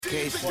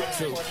Case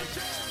 2.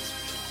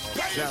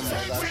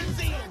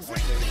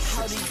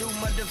 Howdy do,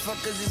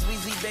 motherfuckers, it's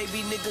Weezy,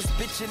 baby. Niggas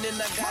bitchin'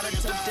 and I gotta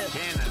tuck the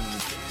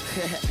cannon.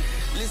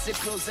 Listen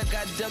close, I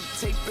got duct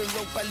tape and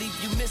rope. I leave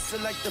you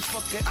missing like the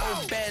fucking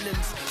old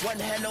Bannons. One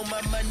hand on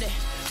my money,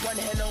 one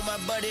hand on my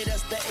buddy.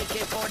 That's the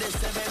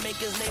AK-47, make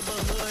his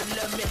neighborhood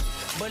love me.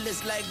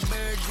 Bullets like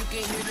birds, you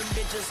can hear them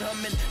bitches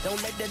humming.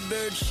 Don't let that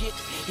bird shit,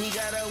 he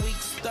got a weak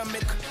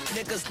stomach.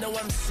 Niggas know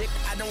I'm sick,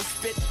 I don't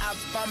spit, I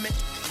vomit.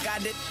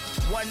 Got it,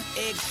 one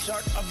egg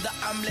short of the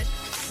omelet.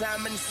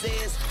 Simon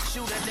says,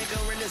 shoot a nigga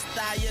in his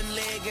thigh and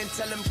leg and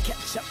tell him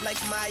ketchup like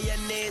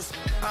mayonnaise.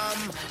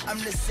 I'm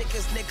the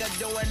sickest nigga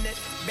doing it.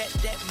 Bet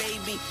that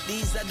baby,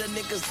 these other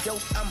niggas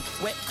dope. I'm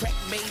wet crack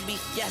baby,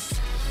 yes.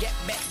 Get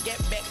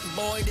back,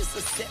 boy, this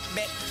a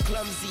setback.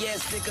 Clumsy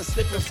ass nigga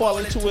slip and fall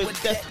into a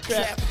death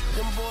trap.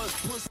 Them boys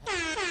pussy.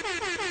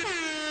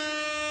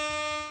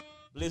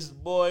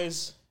 Blizzard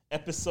Boys,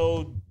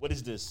 episode, what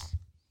is this?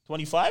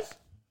 25?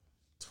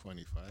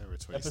 25 or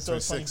 26?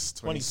 Episode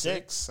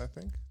 26, I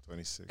think.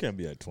 26. Can't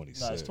be at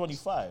 26. No, it's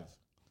 25.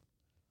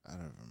 I don't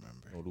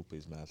remember. No,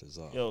 Lupe's math is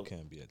off. Yo,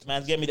 can't be at 26.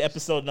 Man, get me the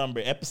episode number.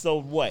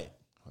 Episode what?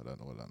 Hold on.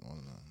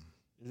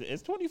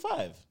 It's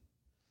 25.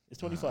 It's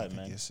 25,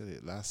 man. Yesterday,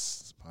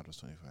 last pod was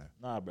 25.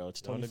 Nah, bro,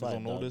 it's Y'all 25. niggas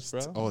don't know dog. this,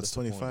 bro? Oh, it's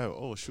 25.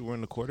 Oh, shoot, we're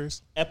in the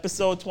quarters?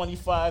 Episode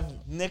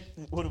 25. Nick,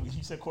 what did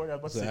you said quarter? I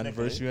was It's about an to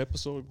say anniversary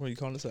episode. What you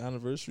calling this an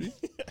anniversary?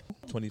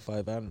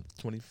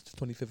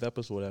 25th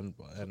episode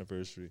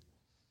anniversary.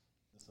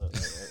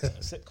 It's a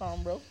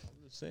sitcom, bro. I'm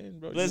just saying,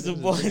 bro. Blizzard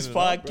You Boys just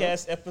bringing it up, bro.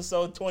 podcast,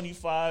 episode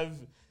 25.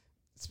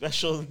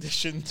 Special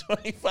edition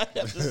 25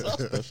 episode.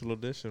 Special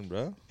edition,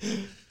 bro.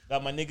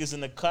 Got my niggas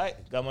in the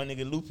cut. Got my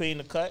nigga Lupe in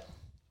the cut.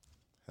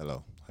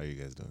 Hello. How you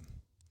guys doing?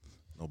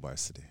 No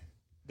bars today.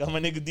 Got my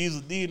nigga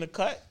Diesel D in the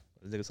cut.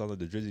 This nigga sound like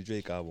the Drizzy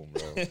Drake album,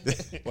 bro.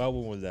 What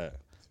album was that?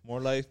 More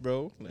Life,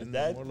 bro?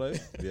 that? More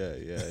Life? Yeah.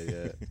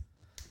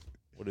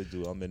 What it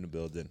do? I'm in the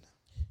building.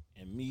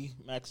 And me,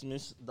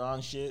 Maximus,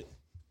 Don shit.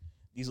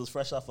 Diesel's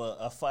fresh off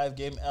a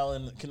 5-game L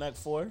in Connect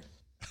 4.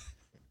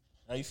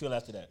 How you feel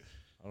after that?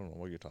 I don't know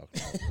what you're talking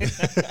about. I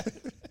don't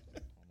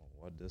know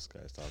what this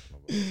guy's talking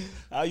about.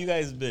 How you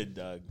guys been,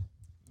 dog?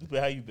 Lupe,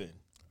 how you been?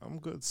 I'm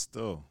good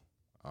still.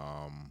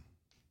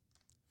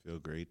 Feel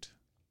great.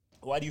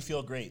 Why do you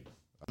feel great?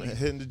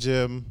 Hitting the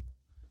gym,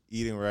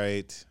 eating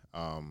right.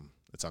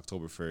 It's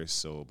October 1st,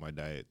 so my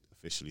diet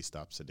officially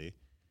stops today.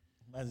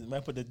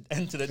 Might put the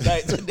end to the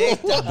diet today.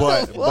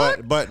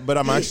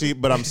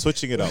 But I'm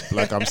switching it up.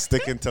 Like I'm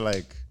sticking to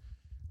like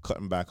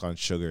cutting back on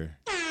sugar.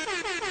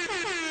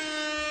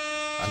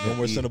 No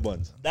more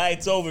Cinnabons.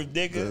 Diet's over,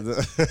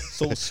 nigga.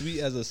 So sweet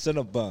as a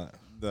Cinnabon.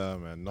 Nah,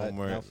 man, no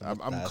more. I'm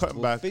That's cutting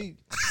what back. feet.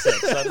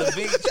 Sex on the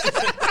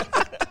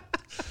beach.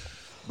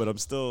 But I'm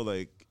still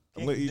like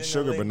I'm gonna eat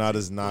sugar, but not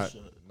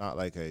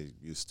like I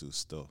used to.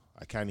 Still,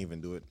 I can't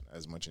even do it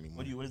as much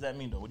anymore. What does that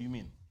mean, though? What do you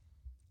mean?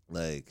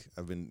 Like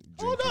I've been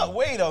drinking. Hold up,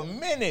 wait a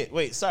minute.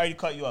 Wait, sorry to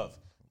cut you off.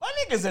 My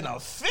nigga's in a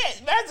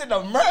fit. Man's in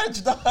a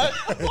merch, dog.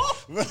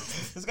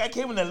 This guy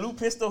came in a Lou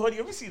Pistol hoodie.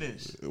 Let me see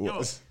this.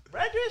 Yo,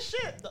 brand new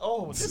shit.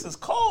 Oh, this is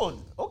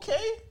cold.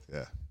 Okay.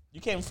 Yeah. You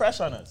came fresh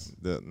on us.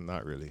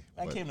 Not really.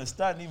 I came to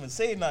start and even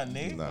say nothing,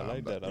 nigga. Nah, I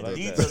like that.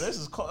 This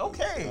is cold.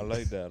 Okay. I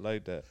like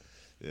that.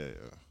 Yeah.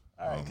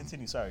 All right,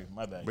 continue. Sorry,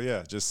 my bad. But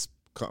yeah, just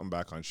cutting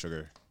back on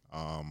sugar.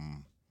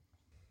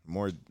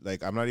 More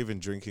like I'm not even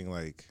drinking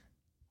like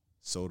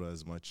soda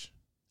as much.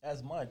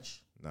 As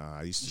much. Nah,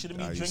 I used to. You shouldn't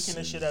be drinking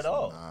this shit at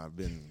all. Nah, I've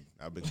been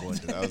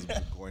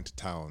going to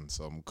town,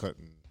 so I'm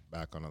cutting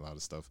back on a lot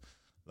of stuff.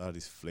 A lot of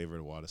these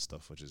flavored water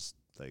stuff, which is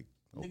like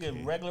okay.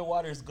 Nigga, regular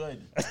water is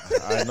good.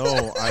 I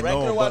know.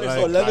 Regular But water is like,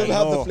 So let them I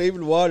have know. the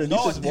flavored water.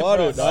 No, This is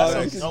water,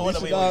 dog. No,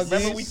 wait.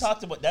 Remember we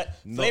talked about that?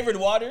 No. Flavored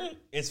water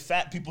is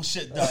fat people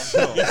shit, dog.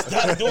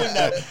 Stop doing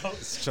that, bro.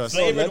 Trust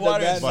Flavored me.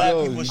 water is fat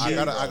But people shit.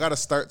 I gotta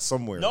start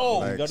somewhere. No,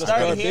 Like, gotta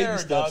start start here, baby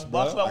steps, dog.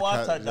 bro. Box my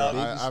water, can't- dog.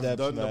 I've steps,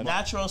 done the man.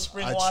 Natural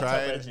spring water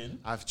version.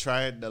 I've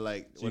tried the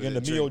like. So you what get is the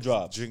it, Mio drink-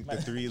 drops. Drink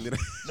the 3 liter.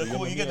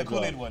 You get the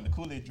Kool-Aid one. The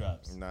Kool-Aid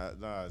drops.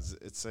 Nah.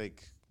 It's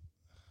like,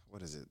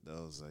 what is it?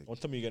 Those like.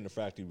 Don't tell me you're getting the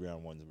factory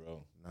brand ones,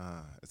 bro.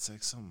 Nah, it's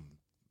like some.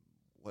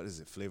 What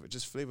is it?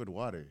 Just flavored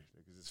water.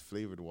 It's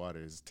flavored water.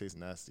 It tastes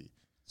nasty.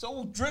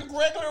 So drink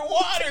regular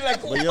water, like.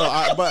 But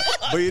yo, but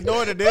you know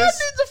what it is? That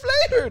needs a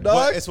flavor, dog.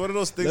 But it's one of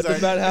those things. Let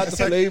the man have it's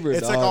the like, flavor,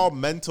 It's like dog. all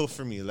mental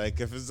for me.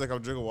 Like if it's like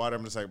I'm drinking water,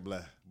 I'm just like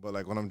blah. But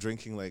like when I'm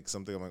drinking like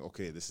something, I'm like,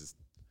 okay, this is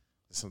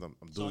something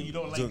I'm doing. So you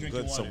don't like doing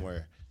drinking good water?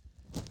 somewhere.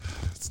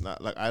 It's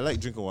not like I like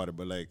drinking water,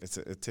 but like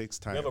it takes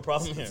time. We have a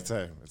problem It's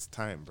time. It's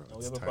time, bro. We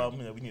It's have a time.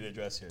 problem that we need to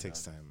address here. It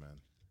takes dog. time, man.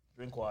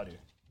 Drink water.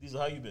 Diesel,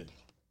 how you been?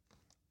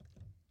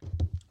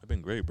 I've been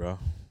great, bro.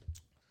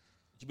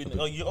 You been?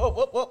 What?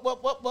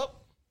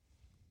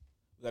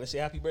 We gotta say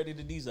happy birthday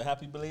to Diesel.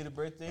 Happy belated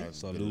birthday.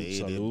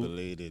 Salute.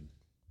 Belated.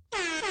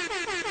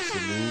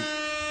 Salute.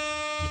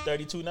 You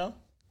 32 now?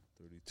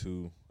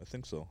 32. I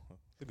think so. I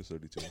think it's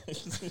 32.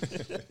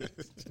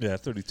 Yeah,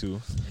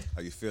 32.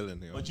 How you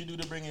feeling, yo? What you do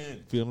to bring it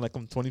in? Feeling like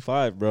I'm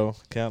 25, bro.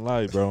 Can't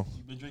lie, bro.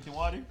 You been drinking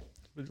water?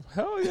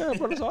 Hell yeah,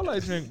 bro. That's all I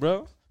drink,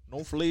 bro.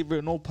 No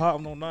flavor, no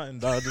pop, no nothing,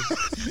 dog.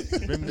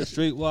 Just bring me the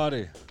straight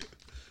water.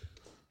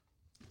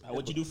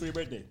 What'd you do for your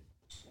birthday?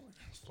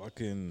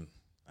 Fucking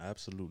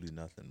absolutely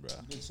nothing, bro.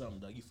 You did something,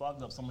 dog. You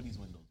fogged up some of these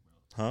windows,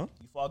 bro. Huh?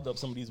 You fogged up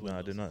some of these windows. Nah,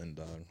 I did nothing,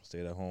 dog.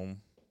 Stayed at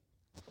home.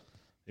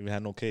 Even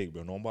had no cake,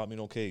 bro. No one bought me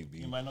no cake, B.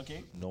 You buy no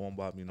cake? No one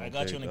bought me no cake. I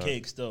got you on the dog.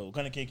 cake still. What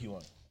kind of cake you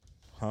want?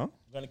 Huh?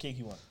 What kind of cake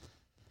you want?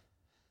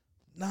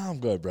 Nah, I'm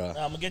good, bro.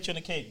 Nah, I'm gonna get you on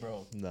the cake,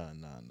 bro. Nah.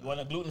 You want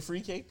a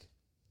gluten-free cake?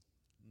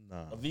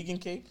 Nah. A vegan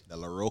cake? The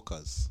La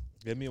Rocas.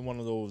 Get me one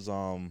of those.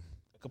 I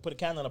could put a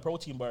can on a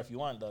protein bar if you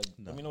want, dog.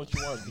 Nah, Let me know what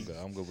you want.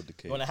 I'm good with the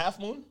cake. You want a half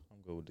moon?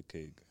 I'm good with the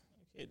cake.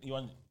 You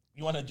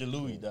want a Joe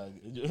Louis, dog?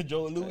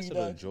 Joe Louis, That's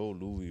dog? a Joe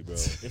Louis, bro.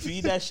 If you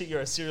eat that shit, you're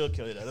a serial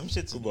killer, dog. Them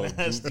shit's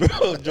nasty.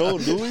 Bro, Joe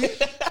Louis?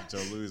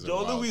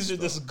 Joe Louis are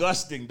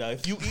disgusting, dog.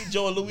 If you eat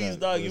Joe Louis,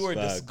 dog, you are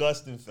facts.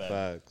 disgusting, fam.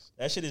 Facts.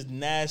 That shit is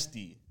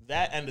nasty.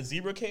 That and the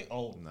zebra cake,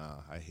 oh. Nah,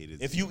 I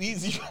hated If you eat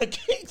zebra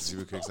cakes,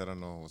 zebra cakes, I don't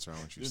know what's wrong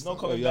with you. There's no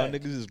still. color. Yo, y'all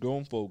back. niggas is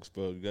grown folks,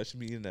 bro. You guys should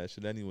be eating that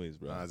shit anyways,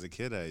 bro. Nah, as a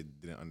kid, I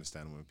didn't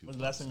understand when people. when's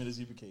the last time you ate a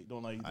zebra cake?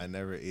 Don't lie. I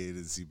never ate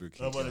a zebra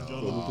cake. How about a Joe Bro,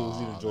 Louis? Luca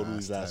was eating Joe last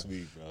Louis last time.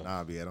 week, bro.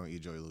 Nah, B, I don't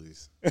eat Joy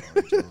Louis. I don't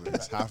eat Joy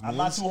Louis. Half I'm moons.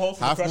 not too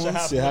hopeful to crush a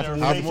half Yeah, moon.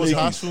 half and moons,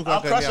 flaky. half moons,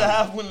 I'll crush a yeah.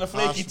 half moon and a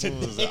flaky Half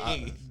moons,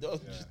 today.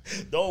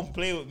 Don't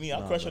play with me.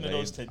 I'll crush one of but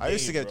those today. I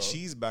used to get bro.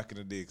 cheese back in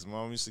the day because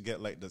mom used to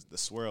get like the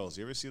swirls.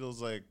 You ever see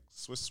those like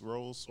Swiss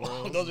rolls?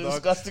 Swirls, Those are dog?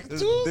 disgusting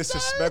It's too,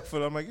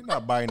 disrespectful. I'm like, you're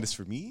not buying this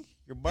for me.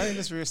 You're buying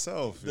this for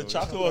yourself. The yo.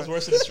 chocolate was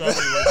worse than the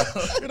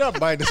strawberry. You're not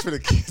buying this for the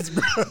kids,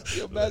 bro.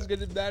 Yo, man's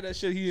getting mad at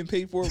shit he didn't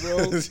pay for, bro.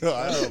 Yo,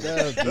 I don't-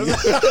 Damn,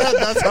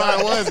 That's how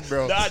I was,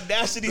 bro. The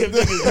audacity of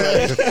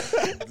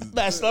niggas, man.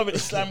 Man,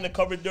 slamming the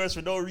cupboard doors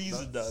for no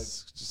reason, dog.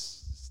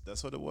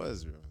 That's what it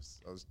was, bro.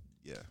 I was,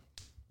 yeah.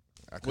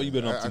 What you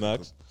been up to,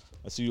 Max?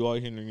 I see you all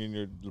here in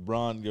your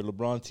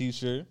LeBron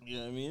t-shirt. You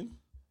know what I mean?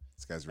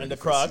 This guy's ready And the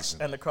for Crocs. the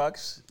season. And the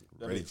Crocs.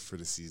 Ready for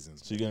the season.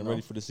 So you getting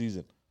ready for the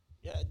season?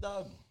 Yeah,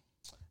 dog.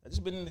 I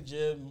just been in the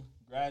gym,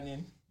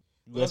 grinding.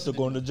 You guys still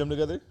going to the gym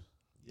together?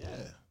 Yeah.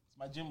 It's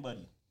my gym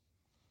buddy.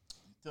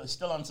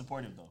 Still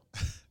unsupportive, though.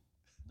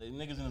 The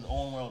nigga's in his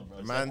own world, bro.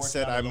 The It's man like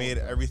said working out I alone, made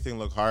bro. everything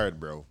look hard,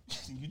 bro.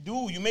 You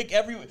do. You make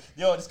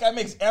this guy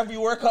makes every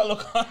workout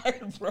look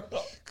hard, bro.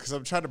 Because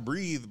I'm trying to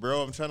breathe,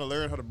 bro. I'm trying to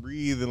learn how to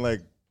breathe and,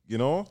 like, you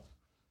know?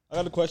 I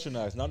got a question to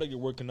ask. Now that you're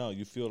working out,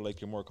 you feel like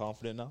you're more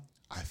confident now?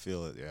 I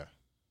feel it, yeah.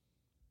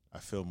 I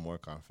feel more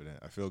confident.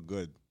 I feel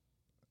good.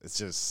 It's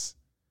just,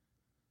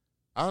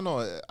 I don't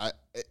know.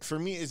 For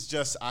me, it's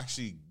just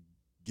actually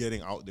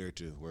getting out there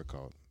to work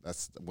out.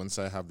 That's once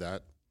I have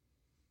that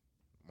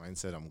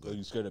mindset, I'm Are good.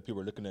 you scared that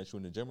people are looking at you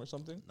in the gym or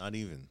something? Not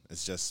even.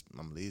 It's just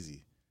I'm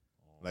lazy.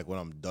 Like when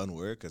I'm done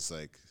work, it's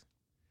like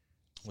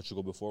What you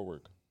go before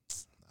work?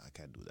 I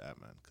can't do that,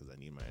 man, because I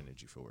need my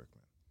energy for work,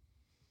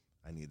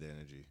 man. I need the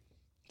energy.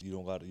 You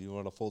don't got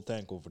a full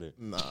tank over there.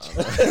 Nah,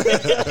 bro.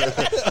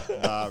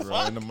 Nah,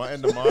 bro. In the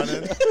morning,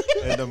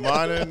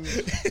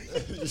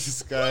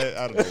 this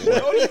guy, I don't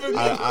know.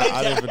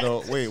 I don't even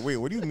know. Wait.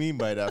 What do you mean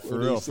by that? For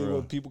They real, say for real.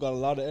 when people got a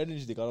lot of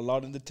energy, they got a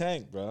lot in the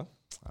tank, bro.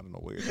 I don't know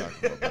what you're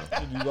talking about, bro.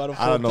 You got a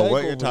full I don't know tank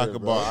what you're over talking there,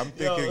 bro. about. I'm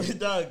Yo,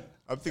 dog.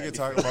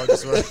 talking about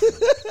just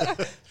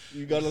what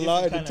You got a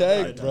lot in the kinda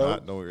tank, hard, I bro.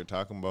 not know what you're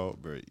talking about,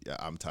 but yeah,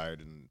 I'm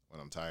tired, and when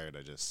I'm tired,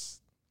 I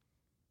just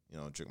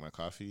drink my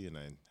coffee and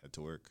I head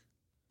to work.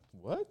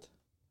 What?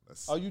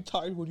 That's, Are you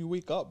tired when you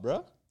wake up,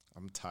 bro?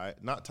 I'm tired.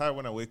 Not tired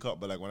when I wake up,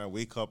 but like when I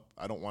wake up,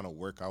 I don't want to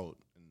work out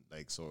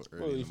so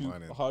early in the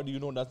morning. How do you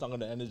know that's not going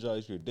to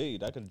energize your day?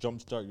 That can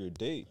jumpstart your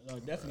day. No,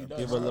 it definitely does.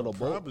 Give her a little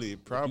bump.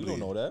 Probably. You don't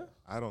know that.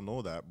 I don't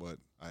know that, but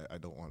I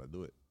don't want to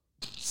do it.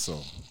 So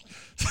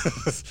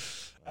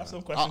I have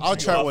some questions. I'll for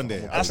you try off- one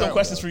day. I have some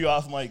questions for you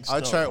off mic. I'll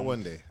still. try it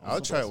one day. I have I'll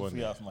some try it questions one for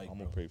you day. off mic, I'm bro.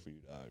 going to pray for you,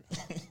 dog.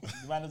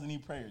 The man doesn't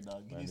need prayer,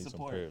 dog. He I needs need some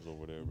support. prayers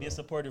over there, Be bro. a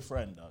supportive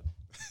friend, dog.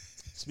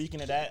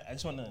 Speaking of that, I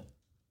just want to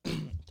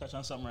touch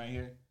on something right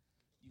here.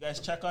 You guys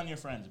check on your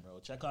friends, bro.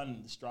 Check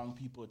on the strong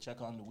people.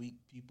 Check on the weak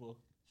people.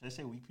 Should I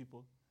say weak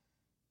people?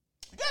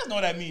 You guys know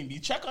what I mean. You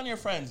check on your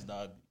friends,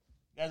 dog.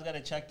 You guys got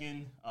to check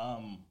in.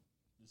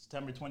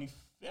 September 25th,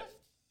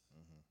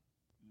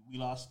 we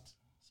lost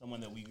someone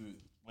that we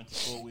went to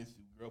school with,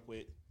 we grew up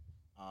with.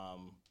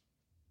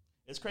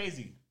 It's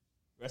crazy.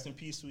 Rest in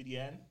peace, Sweetie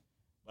Ann.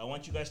 But I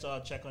want you guys to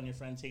all check on your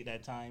friend, take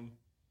that time,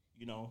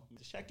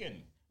 to check in.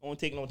 It won't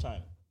take no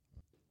time.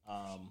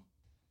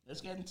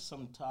 Let's get into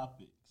some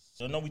topics.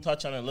 So I know we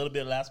touched on it a little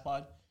bit last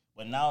pod,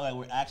 but now that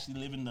we're actually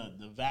living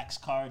the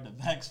Vax card, the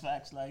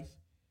Vax life,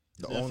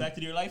 has it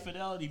affected your life,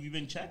 Fidelity? Have you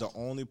been checked? The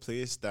only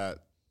place that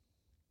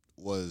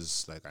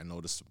was like I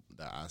noticed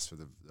that asked for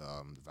the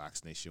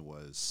vaccination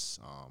was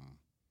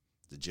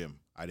the gym.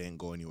 I didn't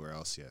go anywhere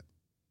else yet.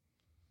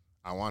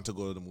 I want to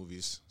go to the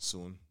movies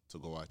soon to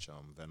go watch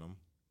Venom,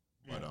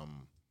 but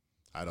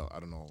I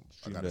don't know.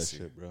 Stream I gotta that see.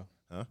 shit, bro.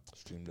 Huh?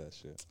 Stream that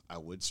shit. I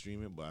would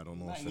stream it, but I don't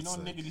know Nah, if you it's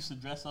know, like, nigga used to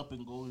dress up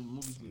and go in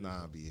movies.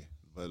 nah, B.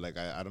 But like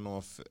I don't know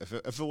if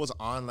it was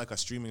on like a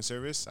streaming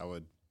service, I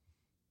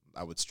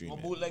would stream Well,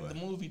 it. bootleg but the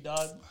movie,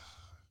 dog.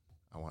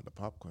 I want the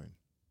popcorn.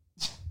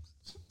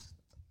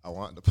 I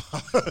want the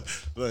pop.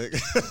 Like,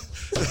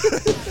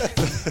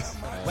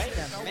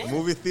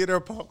 movie theater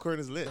popcorn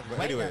is lit. But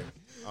anyway,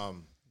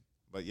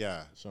 but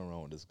yeah. Something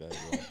wrong with this guy,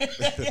 bro.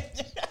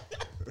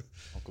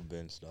 I'm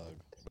convinced, dog.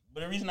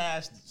 But the reason I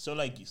asked, so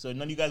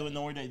none of you guys would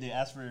know where they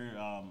asked for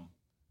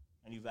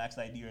any vax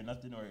ID or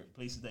nothing, or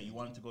places that you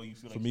wanted to go. You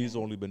feel like for me, it's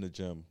only been the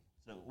gym.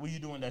 So what do you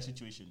do in that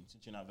situation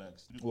since you're not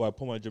vaxxed? Well, I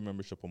put my gym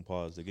membership on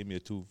pause. They gave me a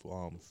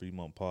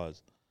 3-month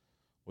pause,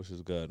 which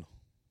is good.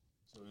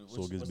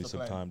 So it gives me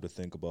some time to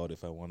think about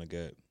if I want to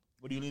get.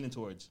 What are you leaning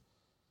towards?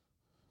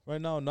 Right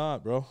now,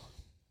 not, bro.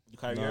 You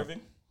Kyrie Irving?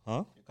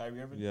 Huh? You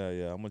Kyrie Irving?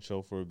 Yeah. I'm going to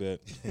chill for a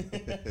bit. I'm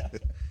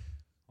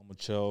going to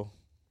chill.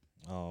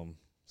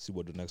 See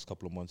what the next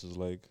couple of months is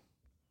like.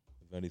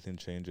 If anything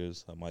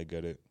changes, I might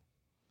get it.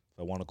 If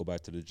I want to go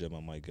back to the gym, I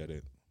might get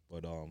it.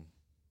 But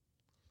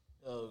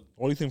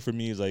only thing for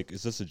me is like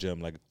it's just a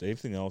gym. Like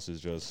everything else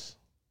is just.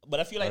 But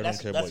I feel like that's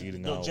the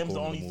gym's the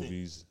only thing.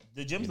 Movies,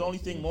 the gym's the only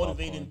thing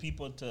motivating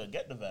people to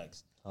get the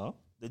vax. Huh?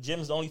 The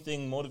gym's the only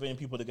thing motivating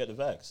people to get the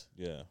vax.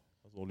 Yeah,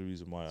 that's the only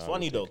reason why. It's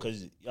funny though,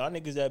 because y'all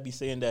niggas that be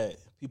saying that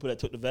people that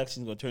took the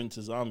vaccine gonna turn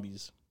into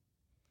zombies.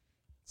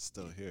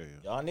 Still here,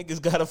 y'all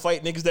niggas gotta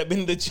fight niggas that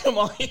been in the gym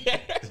all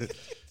year.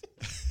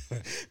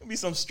 Be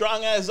some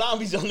strong ass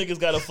zombies y'all niggas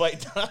gotta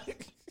fight.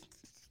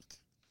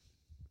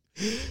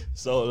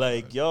 So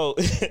like, yo,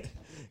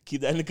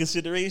 keep that into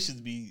consideration.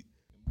 Be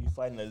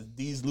fighting as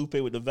D's Lupe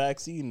with the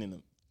vaccine in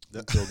him.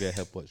 Go get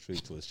headbutt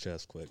straight to his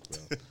chest quick, bro.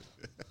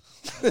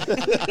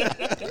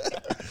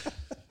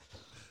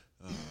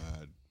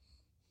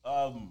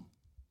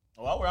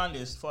 While we're on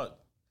this, what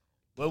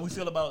do we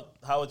feel about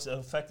how it's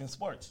affecting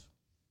sports?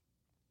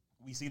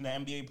 We seen the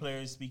NBA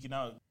players speaking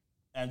out.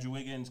 Andrew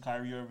Wiggins,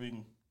 Kyrie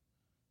Irving.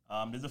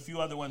 There's a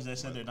few other ones that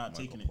said they're not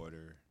taking it.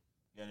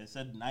 Yeah, they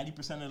said 90%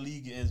 of the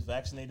league is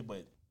vaccinated,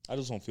 but I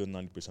just don't feel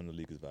 90% of the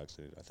league is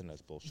vaccinated. I think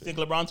that's bullshit. You think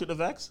LeBron took the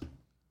vax?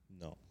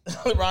 No.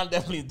 LeBron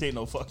definitely didn't take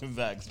no fucking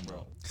vax,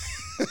 bro.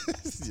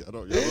 y'all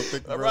don't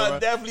think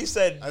LeBron definitely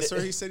said. I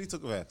swear he said he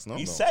took a vax. No,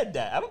 he said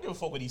that. I don't give a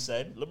fuck what he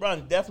said.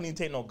 LeBron definitely didn't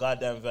take no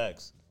goddamn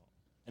vax.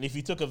 And if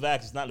he took a vax,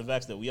 it's not the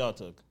vax that we all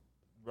took.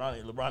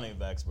 LeBron ain't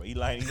vax, bro.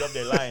 He's up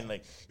there lying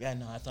like, yeah,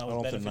 no, I thought it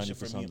was beneficial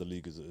for me. 90% of the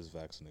league is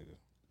vaccinated.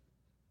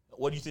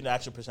 What do you think the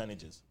actual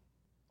percentage is?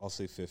 I'll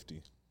say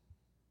 50.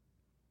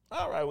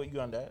 All right, what you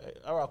on that?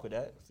 I'll rock with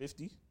that.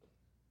 50.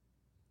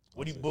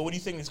 What do you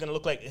think it's gonna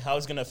look like? How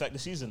it's gonna affect the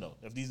season though,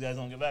 if these guys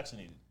don't get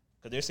vaccinated?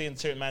 Because they're saying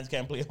certain mans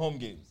can't play home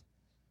games.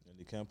 And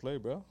they can't play,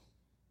 bro.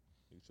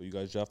 So you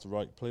guys draft the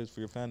right players for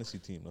your fantasy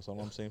team. That's all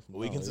I'm saying. From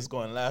Wiggins is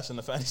going last in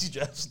the fantasy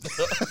draft.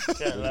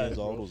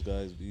 All those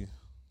guys be.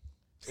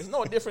 It's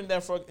no different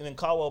than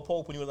Caldwell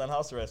Pope when he was on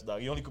house arrest,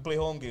 dog. You only could play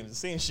home games. The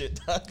same shit,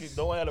 dog.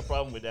 Don't have a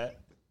problem with that.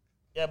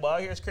 Yeah, but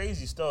out here it's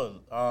crazy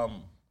still.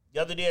 The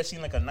other day I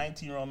seen like a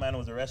 19-year-old man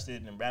was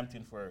arrested in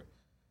Brampton for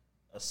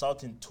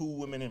assaulting 2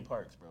 women in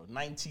parks, bro.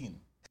 19.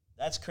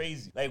 That's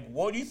crazy. Like,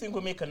 what do you think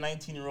would make a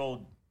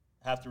 19-year-old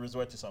have to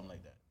resort to something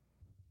like that?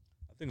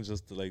 I think it's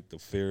just the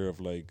fear of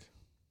like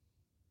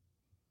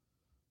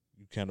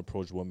you can't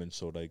approach women,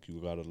 so like you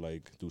gotta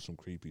like do some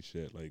creepy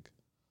shit like.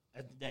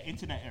 That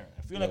internet era.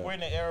 I feel like we're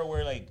in an era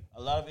where like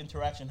a lot of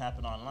interaction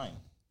happen online,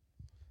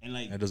 and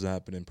like it doesn't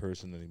happen in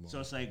person anymore. So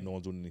it's like no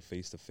one's doing any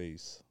face to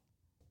face.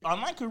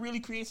 Online could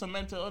really create some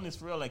mental illness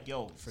for real. Like,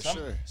 yo,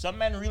 sure. Some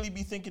men really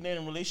be thinking they're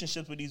in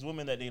relationships with these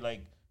women that they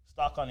like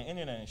stalk on the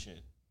internet and shit.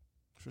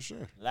 For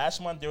sure.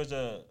 Last month there was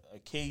a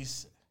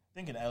case, I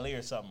think in LA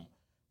or something,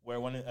 where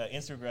one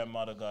Instagram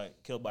model got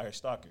killed by her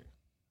stalker.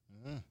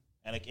 Mm-hmm.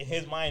 And like in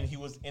his mind, he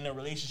was in a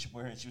relationship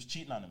with her and she was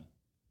cheating on him.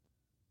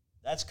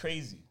 That's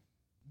crazy.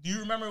 Do you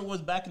remember it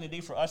was back in the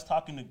day for us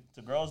talking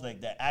to girls, like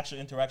that actual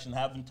interaction,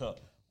 having to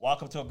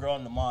walk up to a girl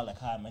in the mall, like,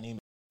 hi, my name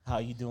is, how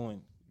you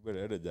doing? You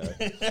better edit that.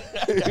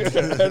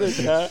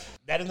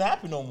 That doesn't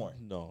happen no more.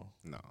 No.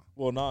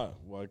 Well, not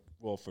like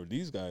for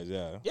these guys,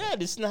 yeah. Yeah,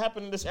 this didn't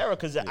happen in this era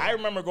because I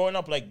remember growing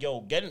up like,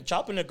 yo,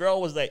 chopping a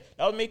girl was like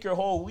that would make your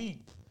whole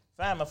week,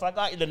 fam. If I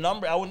got you the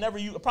number, I would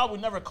probably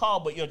never call,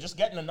 but yo, just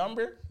getting the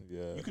number,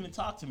 you couldn't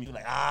talk to me. You're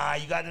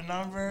like, you got the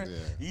number. Yeah.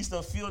 You used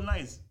to feel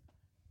nice.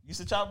 You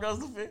used to chop girls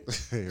to fit.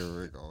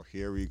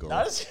 Here we go.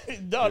 Let's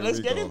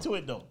get into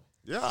it though.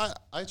 Yeah,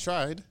 I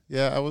tried.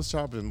 Yeah, I was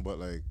chopping, but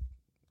like.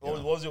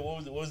 What was your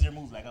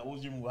move? Like, what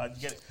was your move? How'd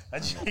you get it?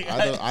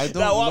 I don't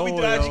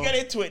know. How'd you get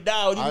into it?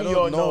 Nah, I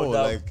don't know.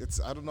 Like,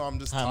 I don't know. I'm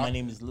just. Hi, my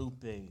name is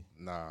Lupe.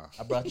 Nah.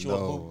 I brought you a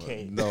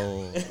bouquet.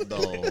 No.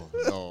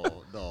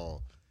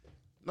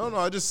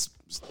 I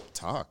just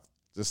talk.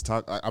 Just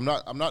talk. I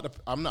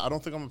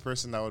don't think I'm a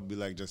person that would be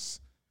like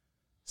just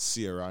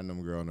see a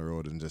random girl on the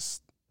road and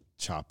just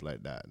chop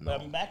like that. No.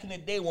 But back in the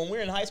day when we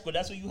were in high school,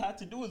 that's what you had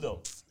to do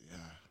though. Yeah.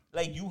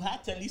 Like you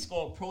had to at least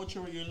go approach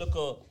her with your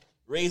look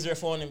raise her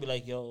phone and be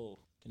like, yo,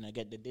 can I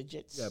get the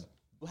digits? Yeah.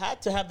 You had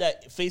to have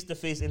that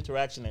face-to-face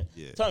interaction. And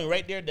tell me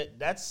right there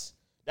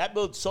that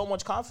builds so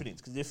much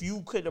confidence. Because if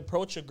you could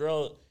approach a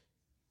girl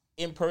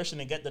in person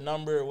and get the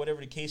number or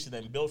whatever the case is,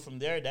 then build from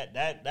there,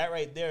 that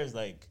right there is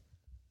like,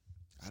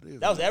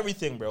 that was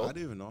everything, bro. I don't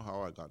even know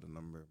how I got the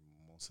number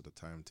most of the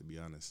time, to be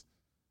honest.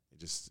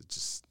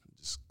 just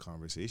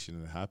conversation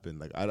and it happened.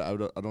 Like I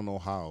don't know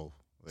how.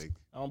 Like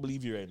I don't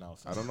believe you right now.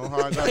 I don't know how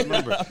I got the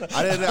number.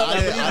 I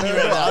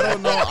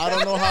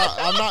don't know how.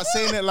 I'm not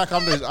saying it like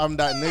I'm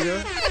that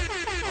nigga.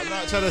 I'm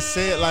not trying to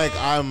say it like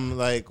I'm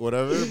like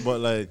whatever. But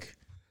like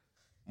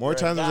more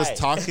times I'm just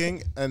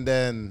talking and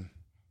then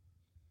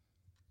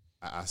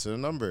I ask her the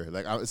number.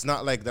 Like it's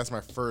not like that's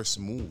my first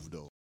move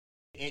though.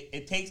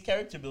 It takes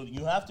character building.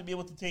 You have to be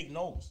able to take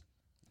no's.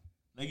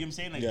 Like you know what I'm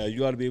saying? Like, yeah, you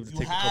got to be able to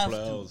take a couple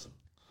of L's.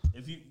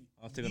 If you,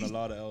 I've taken a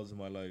lot of L's in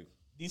my life.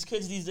 These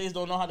kids these days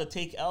don't know how to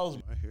take L's.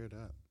 I hear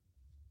that.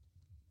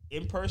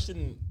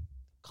 In-person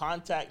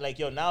contact, like,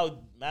 yo, now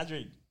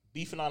imagine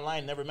beefing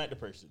online, never met the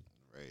person.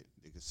 Right.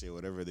 They can say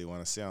whatever they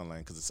want to say online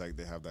because it's like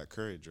they have that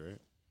courage, right?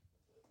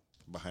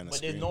 Behind the But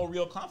screen. there's no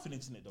real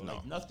confidence in it, though. No.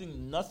 Like,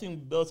 nothing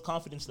builds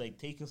confidence like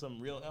taking some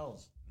real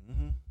L's.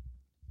 Mm-hmm.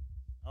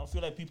 I don't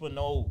feel like people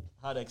know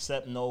how to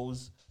accept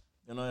no's.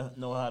 They don't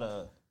know how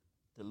to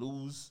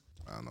lose.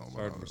 I don't know. It's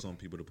hard for some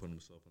people to put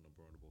themselves in a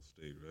vulnerable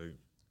state, right?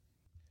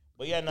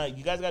 But yeah, no,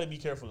 you guys got to be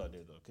careful out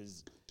there, though,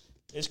 because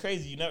it's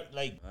crazy. You never,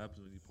 like...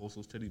 Absolutely. Post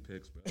those titty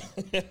pics, bro.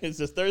 It's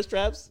the thirst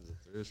traps? It's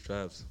the thirst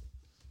traps.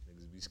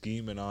 Niggas be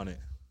scheming on it.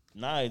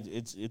 Nah,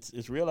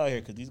 it's real out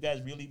here, because these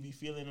guys really be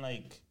feeling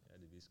like... Yeah,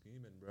 they be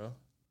scheming, bro.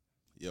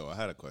 Yo, I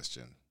had a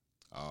question.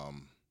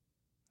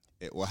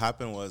 What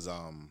happened was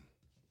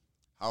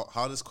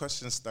how this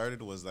question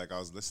started was like I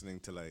was listening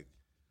to like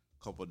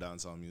a couple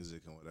dancehall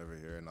music and whatever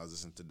here, and I was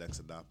listening to Dex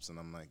Adapts, and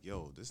I'm like,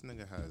 yo, this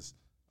nigga has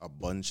a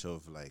bunch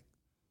of like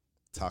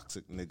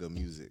toxic nigga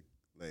music,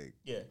 like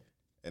Yeah.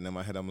 And in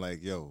my head, I'm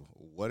like, yo,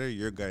 what are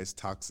your guys'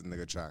 toxic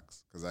nigga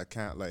tracks? Because I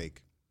can't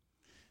like.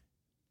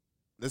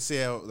 Let's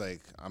say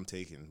I'm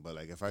taken, but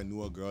like if I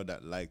knew a girl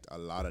that liked a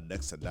lot of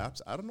Dex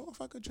Adapts, I don't know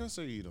if I could trust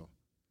her, you know.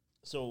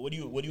 So what do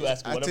you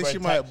ask? I think she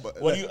might.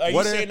 What are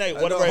you saying? Like,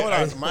 what hold on,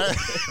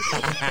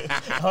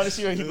 I want to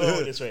see where you go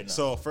with this right now.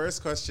 So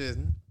first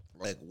question,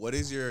 like, what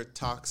is your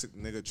toxic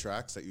nigga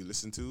tracks that you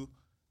listen to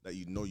that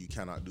you know you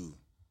cannot do?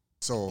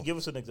 So give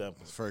us an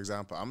example. For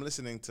example, I'm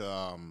listening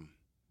to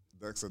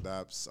Dex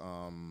Adapts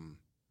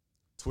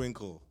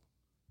Twinkle,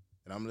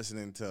 and I'm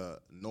listening to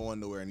No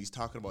Underwear, and he's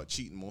talking about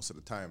cheating most of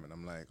the time, and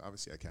I'm like,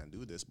 obviously I can't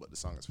do this, but the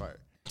song is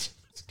fire.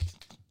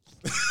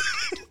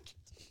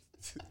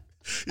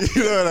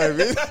 You know what I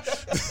mean?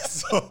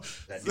 So,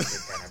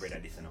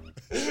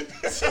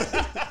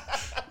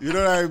 you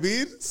know what I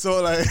mean?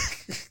 So like,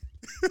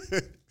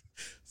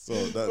 so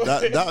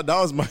that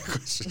was my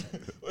question.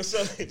 So,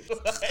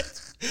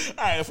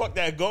 all right, fuck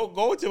that.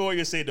 Go to what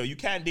you're saying though. You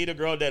can't date a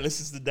girl that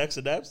listens to Dex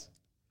Adapts.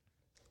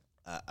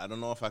 I don't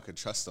know if I could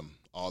trust them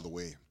all the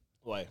way.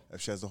 Why?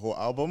 If she has the whole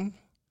album.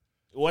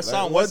 What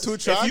song? Like, 2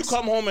 tracks. If you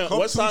come home and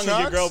what song is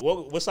tracks? your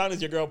girl? What song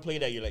is your girl play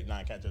that you're like, nah,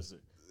 I can't trust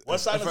it? What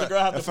song does the girl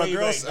have to play?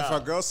 If a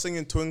girl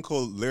singing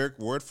Twinkle lyric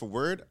word for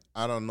word,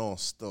 I don't know.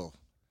 Still.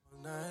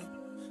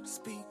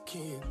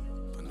 Speaking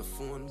on the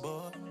phone,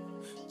 boy,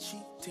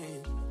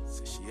 cheating.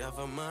 Say she have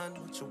a man,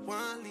 but you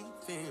want leave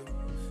him.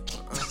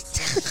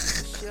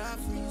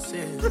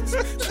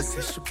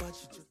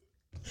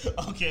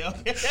 Okay.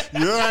 You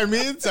know what I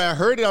mean? So I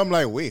heard it. I'm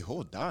like, wait,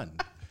 hold on.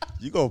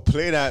 You gonna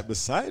play that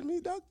beside me,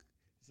 dog?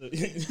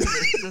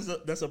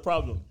 That's a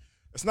problem.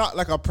 It's not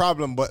like a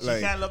problem, but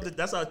like can't love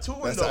that's a tune.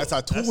 It's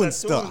a tune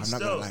still. I'm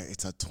not gonna lie,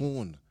 it's a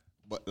tune,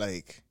 but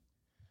like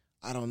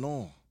I don't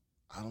know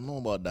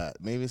about that.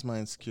 Maybe it's my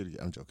insecurity.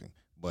 I'm joking,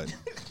 but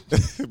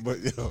but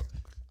yo,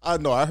 I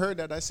know I heard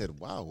that. I said,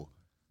 wow,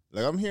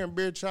 like I'm hearing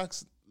beard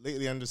tracks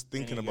lately. I'm just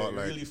thinking about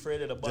like really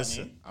afraid of the bun.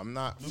 I'm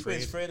not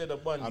afraid of the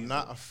bun. I'm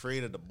not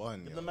afraid of the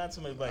bun. Give the man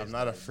some advice. I'm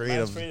not afraid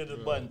of the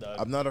bun, dog.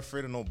 I'm not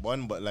afraid of no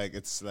bun, but like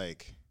it's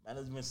like. Man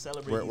has been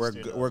celebrating.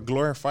 We're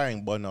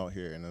glorifying bun out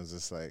here, and it's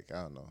just like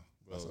I don't know.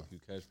 Bro, if you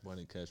catch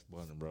bunny,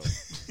 bro.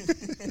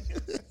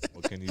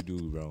 What can you do,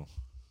 bro?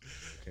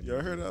 Yo,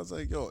 I heard that. I was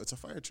like, yo, it's a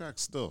fire track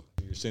still.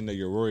 You're saying that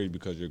you're worried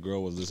because your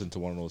girl was listening to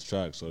one of those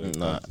tracks. So that's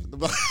not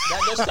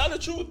the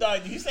truth,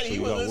 dog. He said he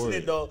was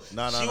listening, though.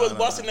 She was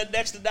busting the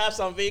Dex Adapts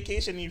on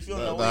vacation, and you feel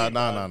no way. No.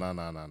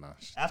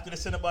 After the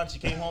Cinnabon, she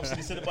came home, so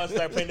the Cinnabon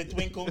started playing the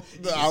Twinkle.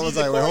 I was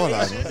like, wait, hold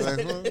on.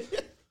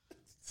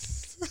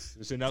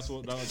 You're saying that's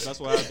what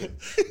happened?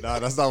 Nah,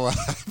 that's not what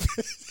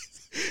happened.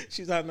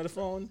 She's on the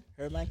phone.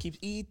 Her man keeps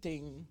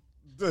eating.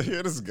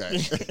 Hear this guy.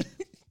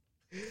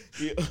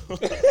 Hear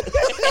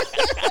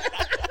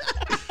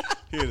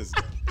this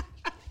guy.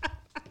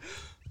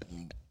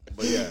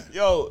 But yeah.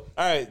 Yo, all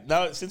right.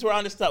 Now, since we're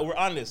on this, so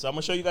I'm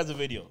gonna show you guys a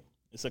video.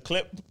 It's a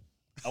clip.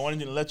 I wanted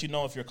to let you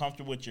know if you're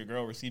comfortable with your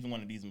girl receiving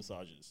one of these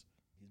massages.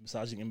 He's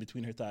massaging in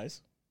between her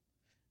thighs.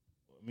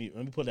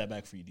 Let me pull that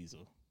back for you,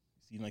 Diesel.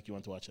 Seem like you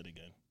want to watch it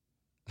again.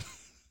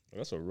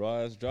 That's a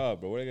raw ass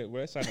job, bro.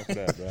 Where I sign up for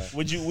that, bro?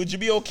 Would you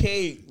be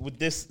okay with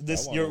this? I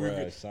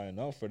sign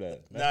up for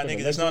that. Nah,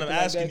 nigga, that's not what I'm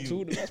asking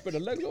you. Let's put the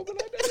legs open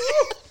like that.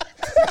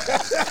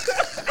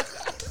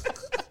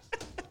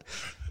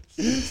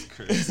 It's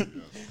crazy.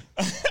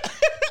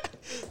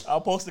 I'll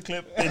post the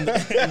clip in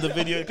the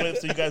video clip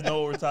so you guys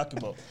know what we're talking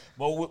about.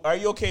 But are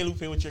you okay,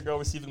 Lupe, with your girl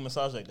receiving a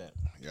massage like that?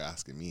 You're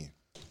asking me.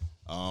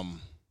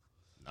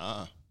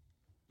 Nah.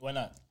 Why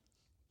not?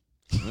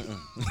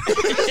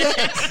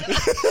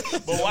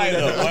 But why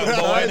though?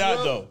 But why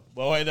not though?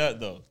 But why not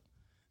though?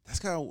 That's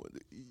kind of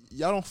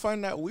y'all don't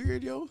find that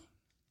weird, yo.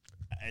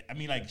 I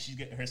mean, like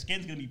her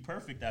skin's gonna be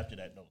perfect after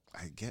that though.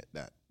 I get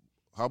that.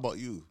 How about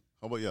you?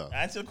 How about y'all?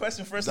 Answer the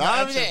question first. Bro.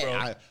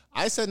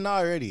 I said nah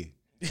already.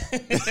 You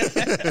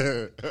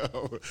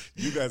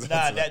guys,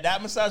 that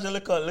massage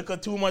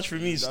look too much for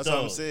me. That's what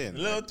I'm saying. A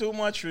little too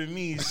much for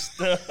me.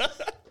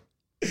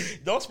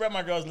 Don't spread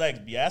my girl's legs.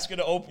 Be ask her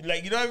to open.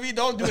 Like, you know what I mean?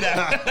 Don't do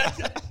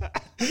that.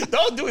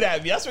 Don't do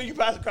that. That's when you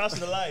pass across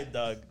the line,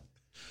 dog.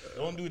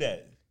 Don't do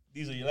that.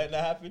 Diesel, you letting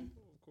that happen?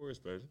 Of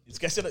course, man. This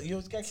guy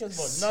cares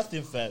about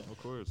nothing, fam. Of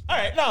course. All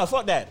right, nah,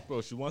 fuck that.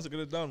 Bro, she wants to get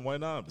it done. Why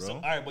not, bro? So,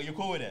 all right, but you're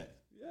cool with that.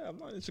 Yeah, I'm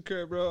not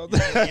insecure, bro.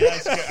 Yeah, all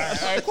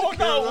right, cool.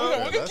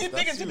 No, we're gonna keep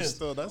thinking to this.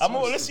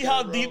 Let's see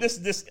how deep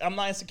this I'm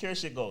not insecure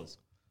shit goes.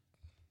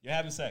 You're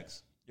having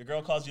sex. Your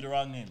girl calls you the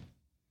wrong name.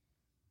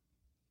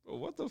 Bro,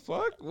 what the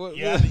fuck? What?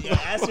 Yeah,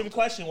 answer the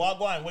question.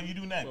 Walk on. What do you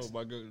do next?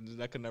 Bro, my girl,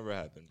 that could never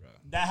happen, bro.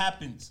 That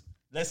happens.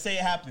 Let's say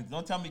it happens.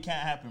 Don't tell me it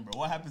can't happen, bro.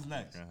 What happens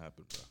next? Can't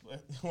happen, bro.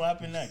 What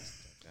happened next?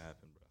 Can't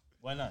happen, bro.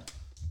 Why not?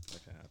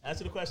 That can't happen.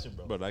 Answer the question,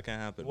 bro. Bro, that can't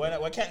happen. Why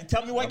not? Why can't?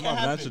 Tell me why can't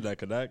happen. Answer that,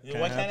 cause that can't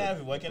why can't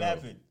happen? Why can't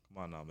happen?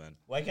 Come on now, man.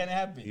 Why can't it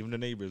happen? Even the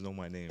neighbors know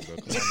my name, bro.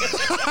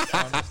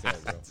 Come on, this guy,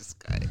 bro. This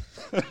guy.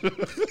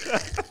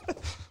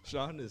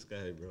 Sean, this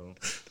guy, bro.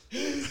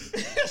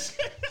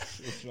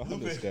 Sean,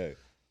 this guy.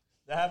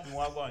 That happened.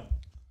 Walk on.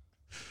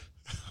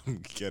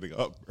 I'm getting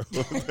up, bro.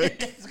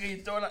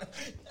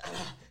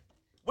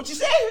 What you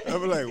say?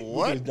 I'm like,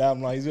 what?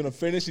 Damn, like he's gonna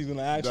finish. He's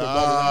gonna ask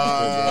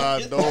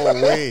No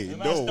way.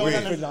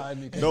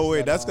 No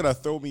way. That's gonna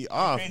throw me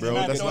off, bro.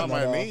 That's not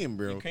my name,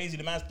 bro. You're crazy.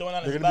 The man's throwing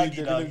out his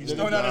baggie, dog. He's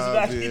throwing out his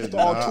baggie.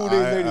 All 2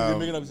 days later, he's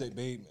making up and say,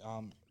 babe,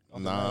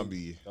 Nah,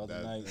 B.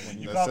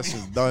 That call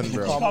session's done,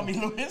 bro. You call me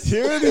Lewis?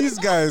 Here are these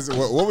guys.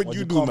 What would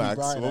you do, call me Max?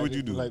 Brian, What would I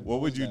you get, do? like, What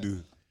would you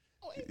do?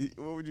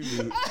 What would you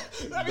do?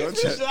 Let me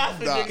finish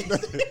laughing,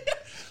 nigga.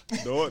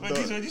 Don't.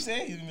 What you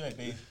say? He's gonna be like,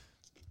 babe,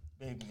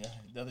 yeah,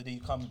 the other day you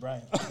called me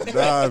Brian.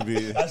 Nah,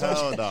 B.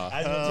 Hell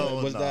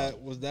nah. Was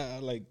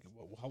that like,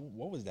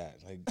 what was that?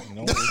 Like, you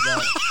know, was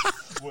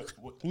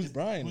that, who's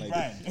Brian? Who's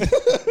like,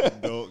 Brian?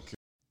 Don't.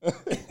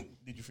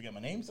 Did you forget my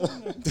name?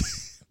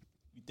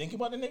 You think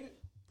about the nigga?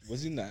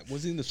 Was he in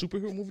the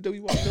superhero movie that we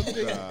watched the other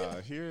day?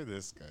 Nah, hear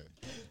this guy.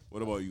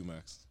 What about you,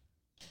 Max?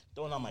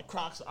 Throwing on my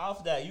Crocs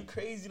off that. You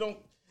crazy? Don't.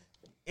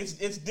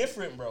 It's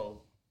different,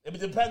 bro. It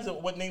depends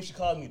on what name she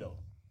called me though.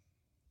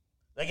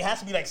 Like it has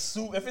to be like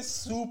if it's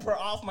super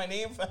off my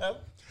name, fam.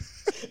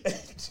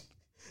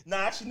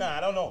 Nah, I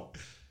don't know.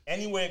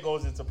 Anywhere it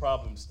goes, it's a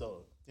problem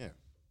still. Yeah.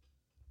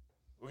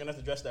 We're gonna have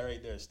to address that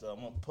right there still. I'm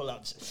gonna pull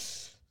out.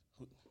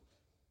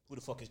 Who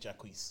the fuck is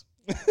Jacquees?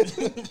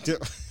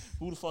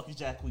 Who the fuck is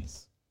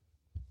Jacquees?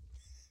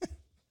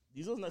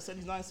 Diesel's said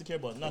he's not insecure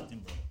about nothing,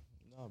 bro.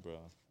 No, bro.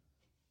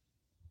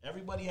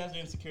 Everybody has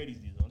their insecurities,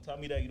 Diesel. Don't tell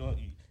me that you're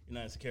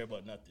not insecure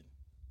about nothing.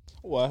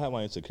 Well, I have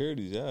my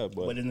insecurities, yeah,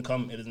 but it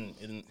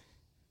isn't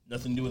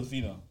nothing to do with a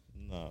female.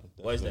 No.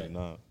 Why is that?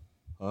 Not.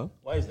 Huh?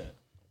 Why is that?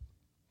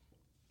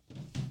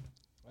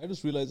 I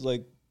just realized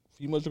like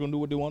females are gonna do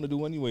what they want to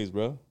do anyways,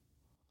 bro.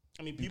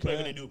 I mean, people are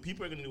gonna do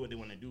what they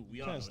want to do.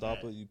 We all can't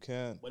stop it. You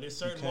can't. But there's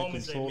certain you can't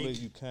moments control that make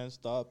it. You can't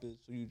stop it.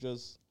 So you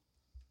just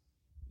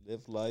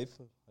live life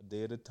a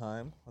day at a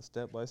time, a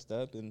step by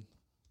step, and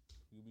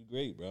you'll be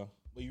great, bro.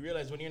 But you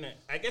realize when you're in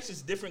I guess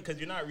it's different because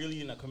you're not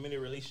really in a committed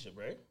relationship,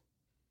 right?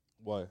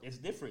 Why? It's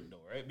different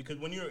though, right? Because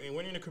when you're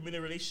in a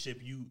committed relationship,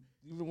 you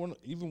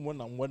even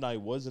when I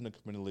was in a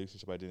committed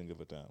relationship, I didn't give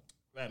a damn.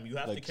 Right, you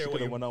have like to care she what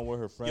could have went out with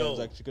her friends.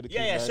 Like she could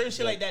have certain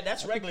shit like that.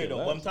 That's regular though.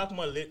 Less. But I'm talking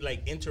about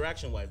like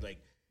interaction wise. Like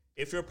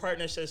if your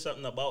partner says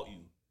something about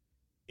you,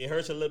 it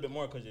hurts a little bit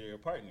more because you're your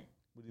partner.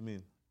 What do you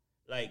mean?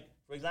 Like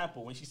for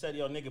example, when she said,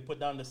 "Yo, nigga, put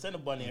down the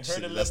Cinnabon," it hurt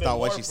a little bit more. That's not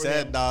what she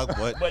said, him. dog.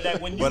 But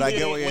like when you but did I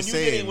get it, what you're when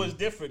saying. you did it, it was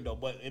different though.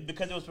 But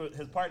because it was for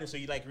his partner, so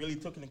you like really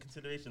took into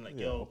consideration, like,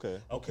 yo,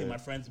 okay, my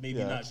friends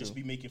maybe not just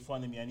be making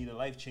fun of me. I need a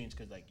life change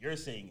because like you're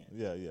saying it.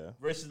 Yeah.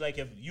 Versus like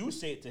if you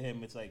say it to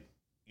him, it's like,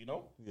 you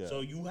know. Yeah.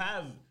 So you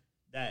have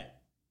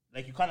that,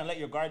 like you kind of let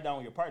your guard down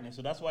with your partner.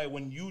 So that's why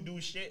when you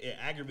do shit, it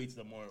aggravates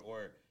them more,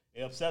 or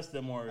it upsets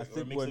them more,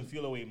 or makes them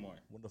feel away more.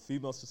 When the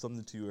female says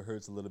something to you, it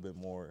hurts a little bit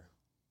more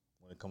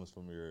when it comes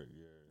from your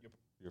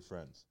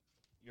friends.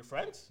 Your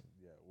friends?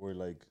 Yeah, we're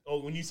like.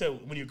 Oh, when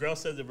your girl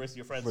says it versus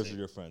your friends. Versus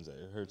your friends, it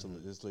hurts.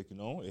 It's like, you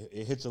know,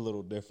 it hits a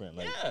little different.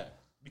 Like, yeah,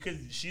 because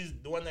she's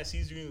the one that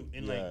sees you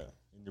in like. Yeah,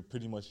 and you're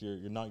pretty much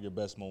you're not your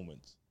best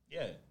moments.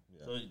 Yeah.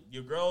 So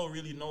your girl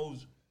really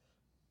knows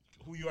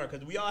who you are,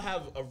 because we all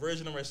have a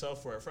version of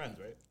ourselves for our friends,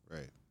 right?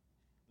 Right.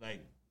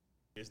 Like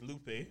there's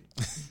Lupe,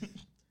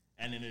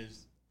 and then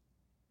there's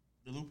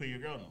the Lupe your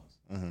girl knows.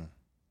 Mm-hmm.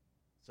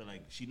 So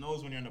like she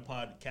knows when you're in the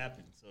pod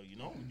capping. So you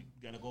know you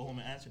gotta go home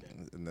and answer that,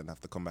 and then have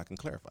to come back and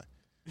clarify.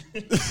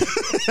 or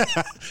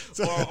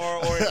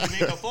if you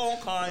make a phone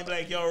call and be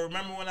like, "Yo,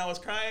 remember when I was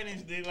crying?"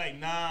 And they're like,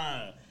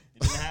 "Nah,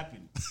 it didn't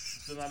happen.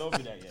 Still not over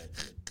that yet.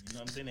 You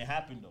know what I'm saying? It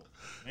happened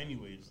though.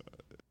 Anyways.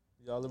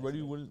 Y'all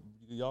really want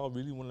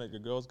to let your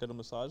girls get a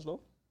massage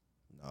though?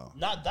 No.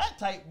 Not that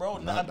type, bro.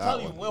 Not I'm that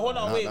telling you. one. Wait, hold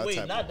on, Not wait. that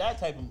type Not that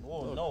type of.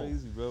 Oh, no.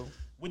 Crazy, bro.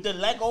 With the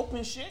leg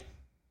open shit?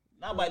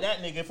 Not by that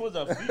nigga. If it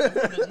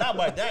was not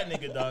by that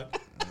nigga, dog.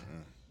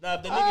 Nah,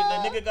 if the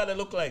nigga gotta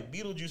look like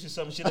Beetlejuice or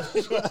some shit.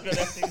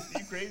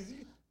 You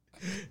crazy?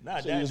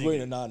 Not that nigga.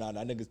 Waiting. Nah,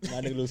 that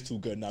nigga looks too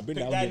good. Nah, bring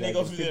Pick that that nigga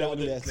over there with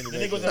the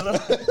nigga with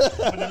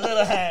the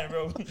little hand,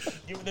 bro.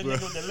 Give the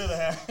nigga with the little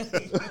hand.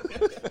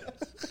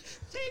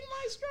 Take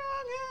my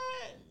strong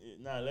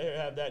hand. Nah, let her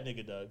have that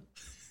nigga, dog.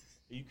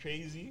 Are you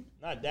crazy?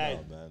 Not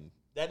that. Nah, man.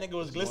 That nigga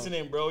was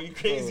glistening, bro. You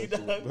crazy, bro,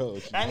 dog? bro,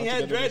 And he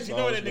had dreads. You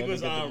know what that massage, nigga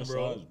was man. on, Get the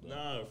bro. massage, bro.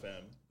 Nah,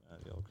 fam.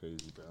 Yo,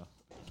 crazy, bro.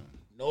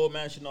 No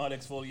man should know how to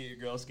exfoliate your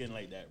girl's skin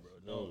like that, bro.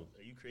 No.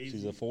 Are you crazy?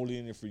 She's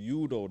exfoliating it for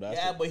you, though. That's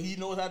Yeah, but he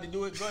knows how to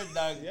do it good,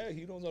 dog. yeah,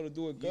 he knows how to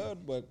do it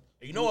good, but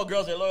You know what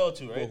girls are loyal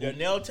to, right? Their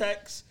nail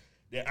techs,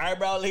 their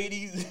eyebrow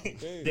ladies,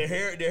 Okay. their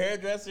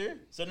hairdresser.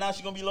 So now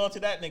she gonna be loyal to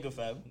that nigga,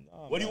 fam.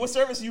 Nah, What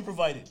service you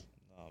provided?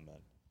 nah, man.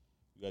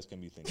 You guys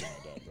can't be thinking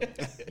like that,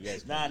 bro. You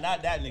guys Nah,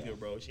 not that nigga,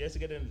 bro. She has to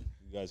get You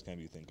guys can't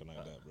be thinking like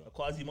that, bro. a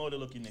Quasimodo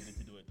looking nigga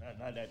to do it. Not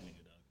that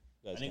nigga, dog.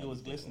 You guys That nigga can't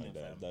was be thinking glistening,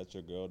 like fam. that. That's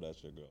your girl, bro.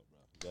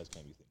 You guys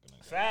can't be thinking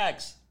like that.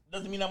 Facts.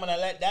 Doesn't mean I'm gonna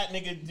let that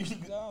nigga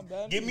do. Nah,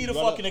 man. Give me the You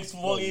gotta- fucking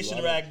bro, exfoliation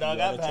you rag, dog.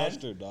 You I've gotta had.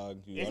 trust her,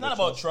 dog. It's not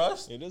about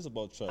trust. It is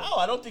about trust. Oh,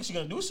 I don't think she's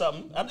gonna do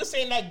something. I'm just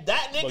saying that But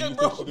nigga, you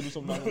bro. think she can do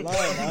something down the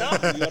line,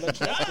 man? You gotta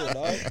trust her,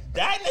 dog.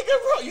 That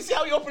nigga, bro. You see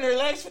how he opened her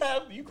legs,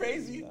 fam? You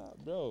crazy? Nah,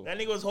 bro. That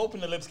nigga was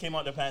hoping the lips came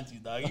out the panties,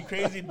 dog. You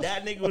crazy?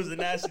 That nigga was a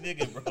nasty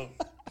nigga, bro.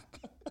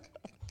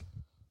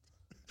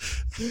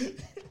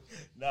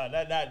 Nah,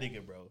 not that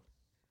nigga, bro.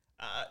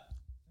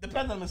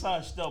 Depends on the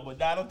massage still,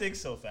 but I don't think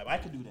so, fam. I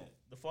could do that.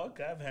 The fuck?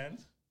 I have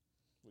hands.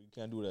 You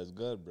can't do that as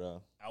good,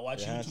 bro. I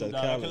watch Your hands YouTube, are dog.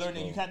 I can callous, learn it.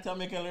 bro. You can't tell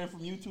me I can learn from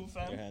YouTube,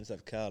 fam. Your hands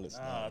have callus.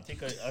 Nah,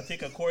 I'll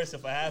take a course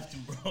if I have to,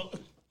 bro.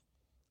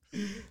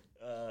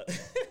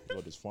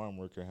 Bro, this farm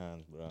worker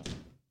hands, bro. Nah, bro,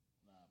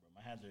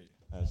 my hands are.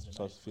 Hands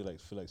starts to feel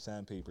like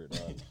sandpaper,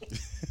 dog.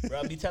 Bro,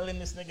 I'll be telling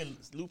this nigga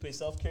Lupe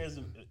self-care is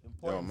important.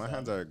 Yo, my fam.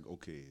 hands are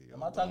okay. I'm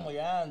not talking about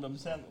your hands, I'm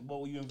saying about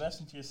what you invest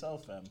into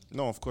yourself, fam.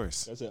 No, of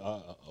course. That's it.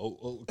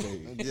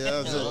 Okay.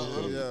 Yeah,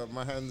 yeah,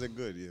 my hands are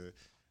good.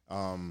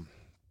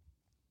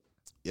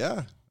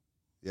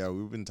 Yeah,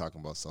 we've been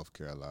talking about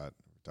self-care a lot.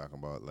 We're talking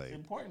about It's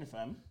important,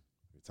 fam.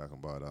 we're talking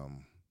about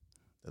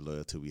the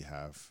loyalty we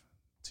have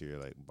to your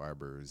like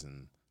barbers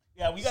and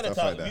Yeah, we gotta Stuff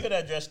like talk. We that.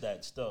 gotta address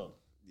that still.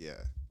 yeah.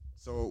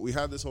 So we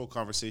had this whole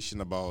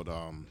conversation about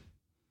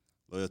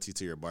loyalty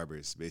to your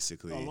barbers,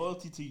 basically.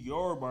 Loyalty to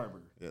your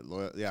barber.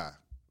 Yeah,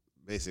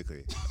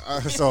 basically.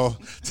 So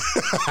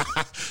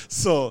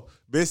so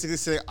basically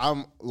say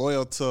I'm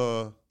loyal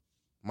to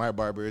my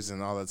barbers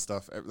and all that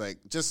stuff. Like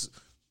just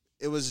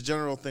it was a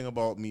general thing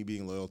about me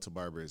being loyal to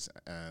barbers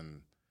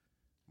and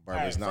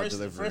barbers not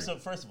delivering.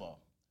 First of all,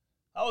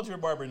 how old's your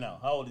barber now?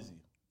 How old is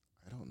he?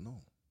 I don't know.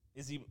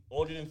 Is he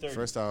older than 30?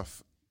 First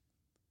off,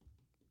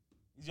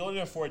 Is he older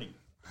than 40?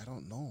 I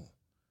don't know.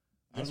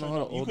 Yes I or don't know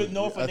no? how You old could he-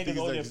 know if a I think nigga's he's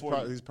older like- than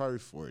 40. He's probably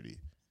 40.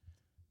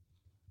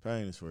 Probably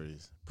in his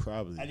 40s.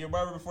 Probably. And your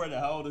barber before that,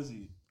 how old is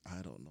he?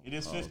 I don't know. In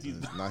his how old 50s. he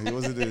is. Nah, he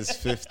wasn't in his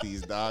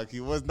 50s, dog. He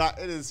was not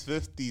in his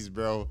 50s,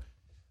 bro.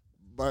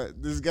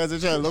 But these guys are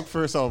trying to look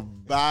for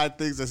some bad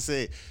things to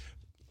say.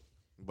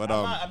 But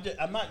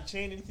I'm not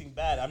saying anything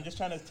bad. I'm just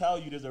trying to tell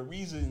you there's a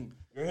reason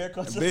your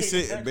haircut's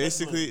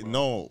basically,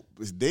 no.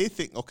 They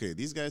think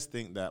these guys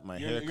think that my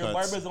Your haircuts.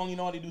 barbers only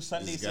know how to do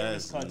Sunday These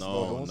service guys, cuts, no.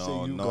 bro. Don't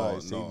say you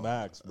guys. Say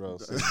Max, bro.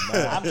 Say Max.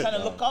 I'm trying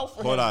to look out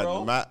for Hold him, on,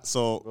 bro. Matt.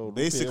 So Bro, Lupe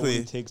basically,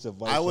 only takes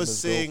advice I from was his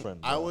saying, girlfriend,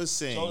 I bro. was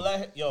saying.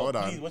 So hold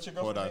on, please, what's your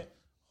girlfriend name?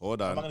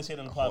 Hold on. I'm not gonna say it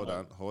on the pod,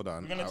 bro. Hold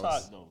on. We're gonna I talk,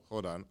 was- though.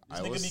 Hold on. This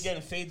nigga be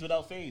getting fades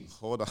without fades.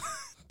 Hold on.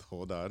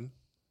 Hold on.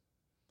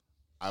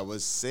 I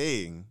was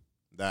saying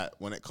that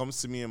when it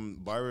comes to me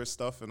and barber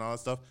stuff and all that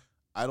stuff,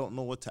 I don't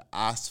know what to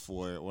ask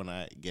for when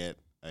I get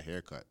a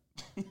haircut.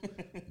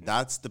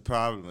 That's the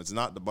problem. It's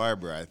not the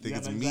barber. I think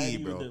have it's me,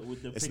 anxiety bro.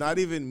 with the It's picking. not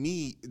even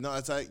me. No,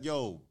 it's like,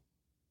 yo,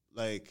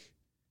 like,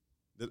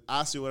 they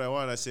ask me what I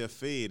want. I say a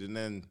fade, and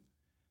then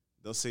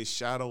they'll say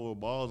shadow or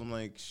bald. I'm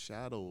like,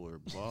 shadow or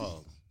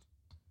bald?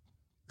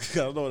 I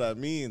don't know what that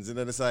means. And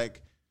then it's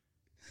like,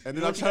 and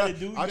then I'm trying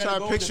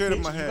to picture it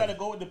in my head. You gotta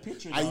go with the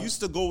picture. I dog. used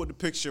to go with the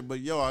picture, but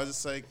yo, I was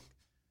just like,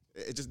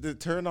 it just didn't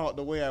turn out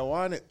the way I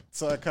wanted.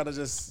 So I kind of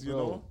just, you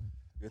know,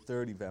 You're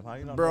 30, fam. How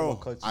you not know bro,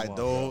 what cuts you I want,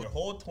 don't. Your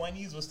whole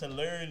 20s was to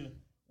learn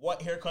what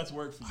haircuts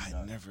work for you. I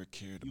dog. never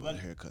cared You about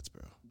got- haircuts,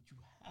 bro. You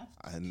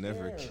have to I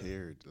never care.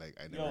 cared. Like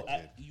I Yo, never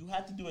cared. you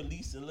have to do at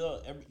least a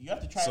little. You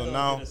have to try a So little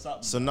now, bit of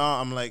something. so now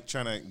I'm like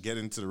trying to get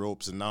into the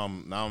ropes, and now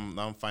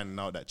I'm finding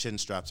out that chin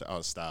straps are out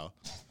of style.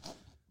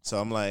 So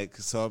I'm like,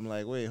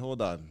 wait,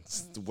 hold on.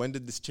 When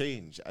did this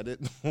change? I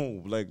didn't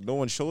know. Like no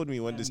one showed me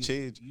when this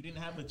changed. You didn't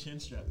have a chin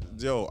strap.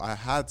 Yo, I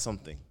had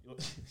something. You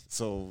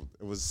So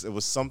it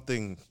was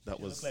something that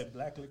look was. like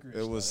black licorice.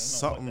 It was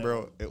something,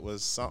 bro. It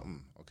was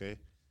something, okay?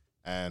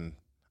 And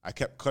I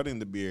kept cutting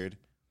the beard,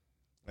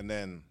 and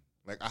then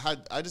like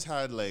I just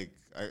had like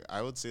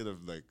I would say the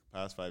like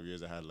past 5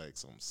 years I had like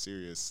some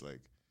serious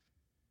like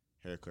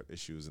haircut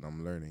issues, and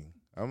I'm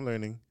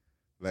learning.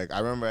 Like I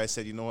remember I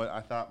said, you know what?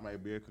 I thought my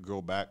beard could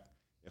grow back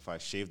if I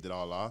shaved it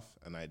all off,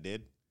 and I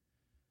did.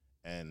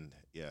 And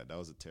yeah, that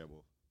was a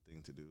terrible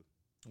thing to do.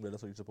 Wait,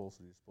 that's what you're supposed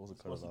to do. You're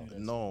supposed to cut it off.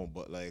 No,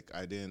 but like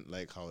I didn't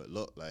like how it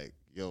looked. Like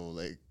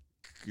like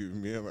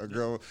me and my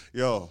girl,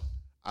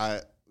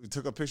 we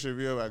took a picture of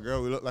me and my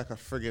girl. We looked like a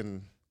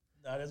friggin'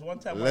 there's one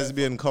time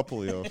lesbian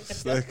couple, yo.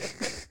 Like,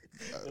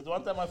 there's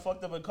one time I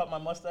fucked up and cut my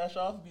mustache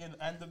off,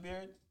 and the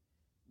beard.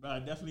 Bro, I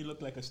definitely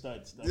looked like a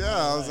stud. Yeah,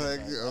 I was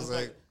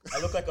like, I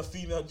look like a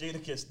female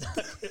Jadakiss.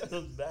 That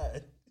was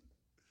bad.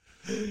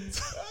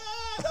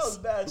 That was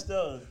bad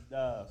still.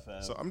 Nah,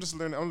 fam. So I'm just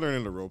learning. I'm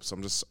learning the ropes.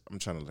 I'm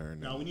trying to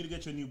learn. Now we need to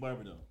get you a new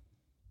barber though.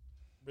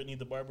 Brittany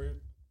the barber.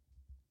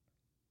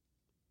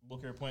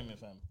 Book your appointment,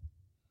 fam.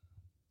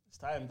 It's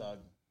time, dog.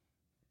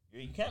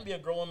 You can't be a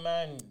grown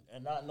man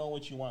and not know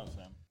what you want,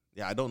 fam.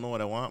 Yeah, I don't know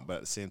what I want, but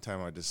at the same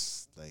time, I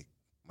just like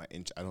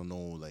I don't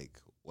know like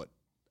what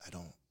I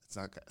don't. It's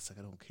like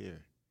I don't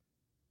care.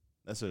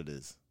 That's what it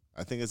is.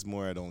 I think it's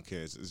more I don't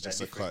care. It's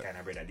just a cut.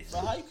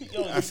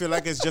 I feel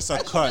like it's just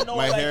a cut.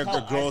 My hair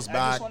grows back.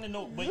 I just want to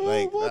know.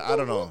 Like I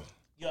don't know.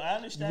 Yo, I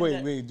understand.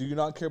 Wait. Do you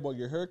not care about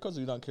your haircuts, or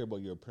you not care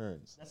about your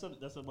appearance? That's what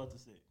I'm about to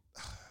say.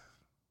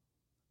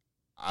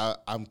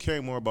 I'm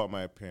caring more about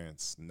my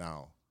appearance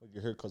now. Like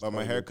your haircuts, but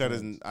my haircut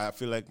isn't. I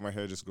feel like my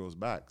hair just grows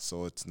back,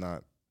 so it's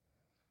not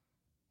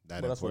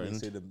that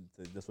important.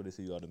 That's what they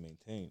say you ought to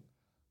maintain.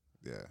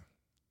 Yeah.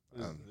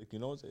 Like, you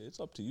know,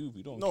 it's up to you if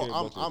you don't. No,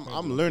 care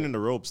I'm learning the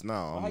ropes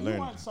now. I'm learning. You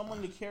want someone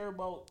to care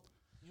about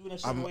you in a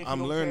certain way.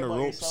 I'm learning the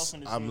ropes.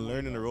 I'm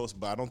learning the ropes,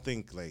 but I don't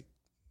think like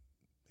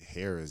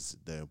hair is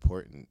the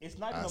important. It's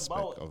not even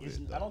about.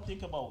 I don't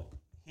think about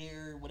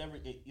hair, whatever.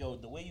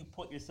 The way you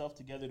put yourself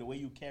together, the way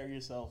you carry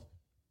yourself,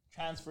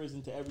 transfers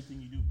into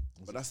everything you do.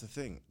 But that's the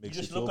thing. You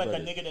just look like a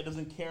nigga that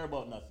doesn't care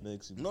about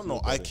nothing.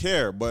 No, I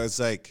care, but it's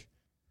like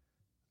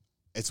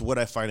it's what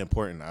I find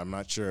important. I'm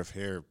not sure if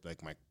hair,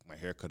 like my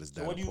haircut is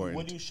that important.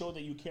 What do you show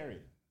that you carry?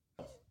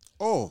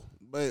 Oh,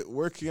 but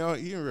working out,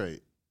 eating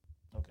right.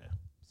 Okay.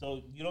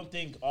 So you don't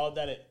think all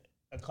that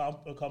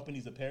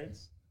accompanies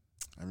appearance?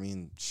 I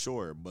mean,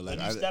 sure, but like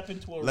when you step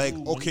into a like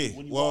room, okay,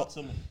 when you walk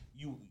someone,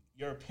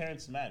 your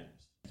appearance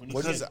matters.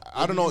 What is?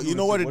 I don't know. You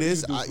know what it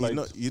is?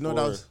 You know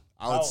that.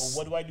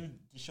 What do I do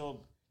to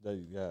show?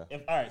 Yeah.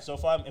 All right. So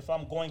if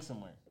I'm going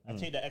somewhere, I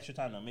take that extra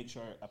time to make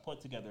sure I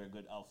put together a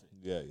good outfit.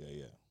 Yeah.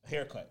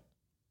 Haircut,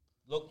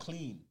 look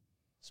clean,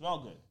 smell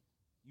good.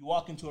 You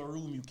walk into a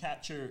room, you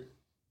capture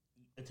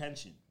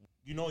attention.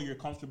 You know you're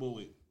comfortable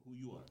with who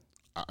you are.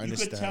 I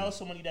understand. You could tell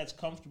somebody that's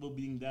comfortable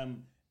being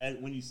them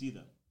when you see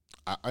them.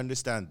 I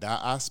understand that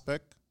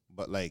aspect,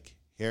 but like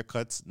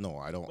haircuts, no,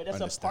 I don't. But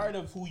that's understand. A part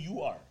of who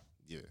you are.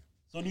 Yeah.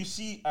 So when you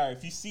see, all right,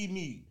 if you see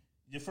me,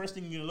 the first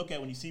thing you're gonna look at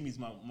when you see me is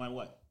my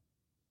what?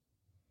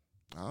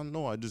 I don't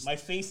know. My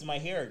face and my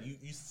hair.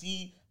 You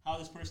see how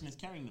this person is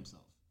carrying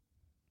themselves.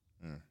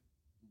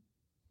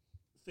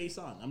 Face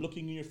on. I'm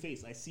looking in your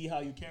face. I see how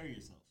you carry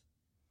yourself.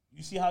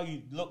 You see how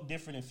you look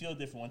different and feel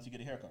different once you get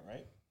a haircut,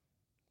 right?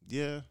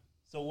 Yeah.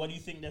 So what do you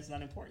think that's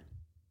not important?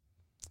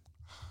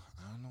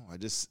 I don't know.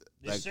 There's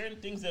certain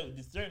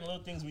little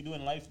things we do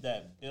in life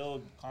that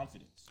build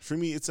confidence. For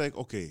me, it's like,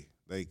 okay,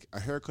 like a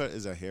haircut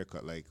is a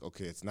haircut. Like,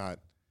 okay, it's not,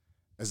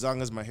 as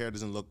long as my hair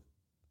doesn't look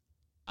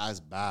as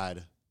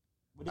bad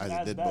as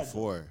it did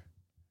before.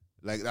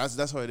 Though? Like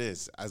that's how it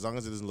is. As long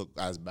as it doesn't look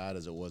as bad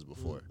as it was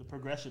before. The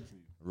progression for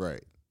you.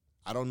 Right.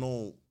 I don't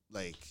know,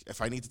 like,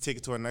 if I need to take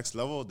it to a next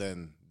level,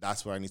 then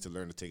that's where I need to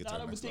learn to take it to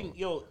a next level.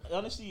 Yo,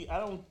 honestly, I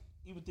don't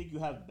even think you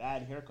have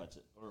bad haircuts.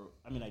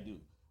 I mean, I do.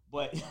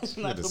 But that's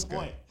not the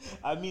point.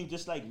 I mean,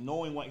 just like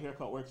knowing what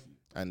haircut works for you.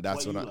 And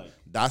that's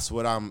that's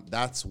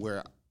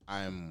where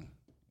I'm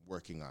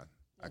working on,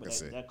 I could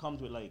say. That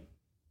comes with, like,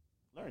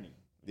 learning.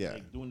 Yeah.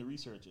 Like, doing the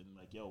research and,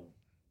 like,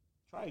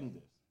 trying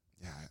this.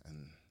 Yeah,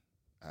 and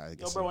I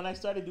guess. Bro, when I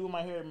started doing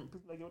my hair,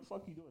 people were like, what the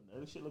fuck are you doing?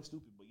 That shit looks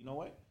stupid. But you know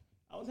what?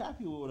 I was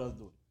happy with what I was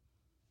doing.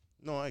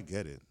 No, I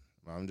get it.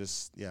 I'm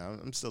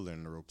still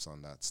learning the ropes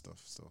on that stuff.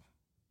 So.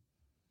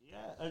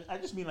 Yeah, I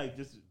just mean like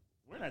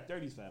we're in our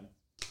 30s, fam.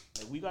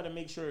 Like we got to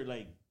make sure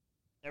like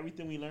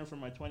everything we learn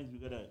from our 20s, we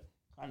got to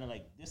kind of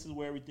like this is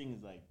where everything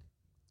is like.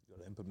 You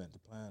got to implement the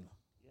plan.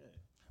 Yeah.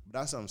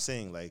 But that's what I'm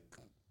saying. Like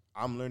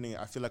I'm learning.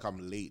 I feel like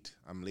I'm late.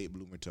 I'm late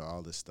bloomer to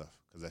all this stuff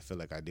because I feel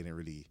like I didn't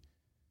really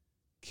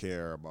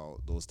care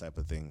about those type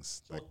of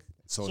things.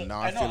 So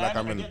now I feel like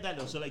I get that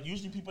though. So like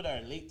usually people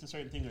that are late to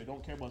certain things or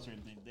don't care about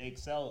certain things, they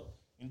excel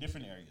in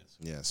different areas.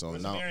 Yeah. So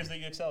what's now some areas that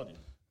you excelled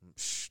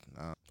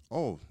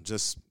in?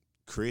 Just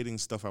creating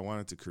stuff I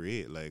wanted to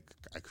create. Like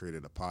I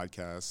created a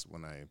podcast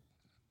when I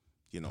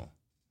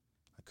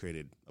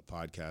created a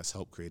podcast,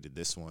 helped created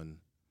this one.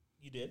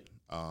 You did?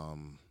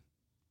 I'm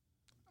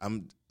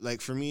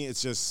like, for me,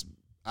 it's just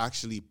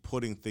actually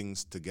putting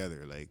things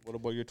together. Like, what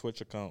about your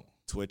Twitch account?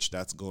 Twitch,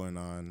 that's going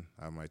on.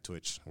 I have my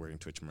Twitch, wearing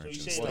Twitch merch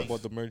and stuff. What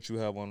about the merch you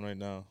have on right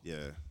now?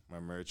 Yeah, my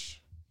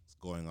merch is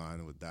going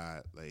on with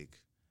that. Like,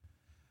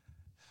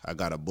 I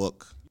got a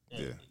book.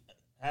 Yeah.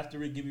 I have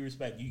to give you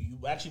respect. You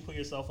actually put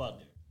yourself out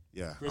there.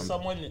 Yeah. For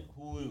someone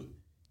who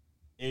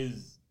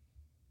is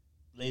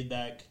laid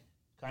back,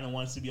 kind of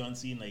wants to be on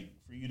scene, like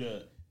for you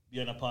to be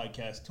on a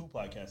podcast, 2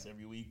 podcasts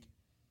every week,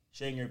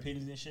 sharing your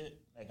opinions and shit,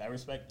 like I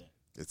respect that.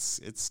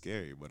 It's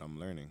scary, but I'm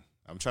learning.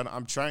 I'm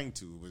trying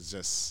to. It was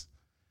just,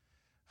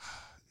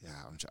 yeah,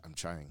 I'm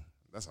trying.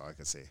 That's all I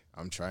can say.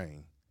 I'm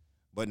trying.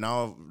 But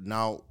now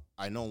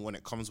I know when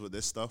it comes with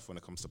this stuff, when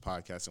it comes to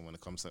podcasting, when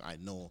it comes to, I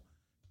know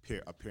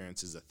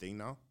appearance is a thing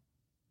now.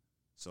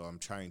 So I'm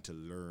trying to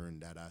learn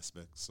that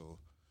aspect. So,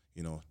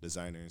 you know,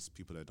 designers,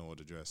 people that know how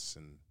to dress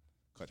and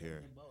cut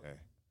hair, hey,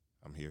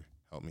 I'm here.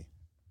 Help me.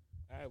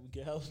 All right, we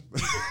can help.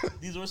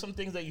 These are some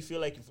things that you feel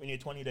like in your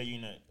 20s that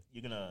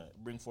you're gonna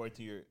bring forward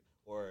to your,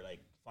 or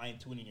like fine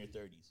tune in your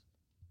 30s.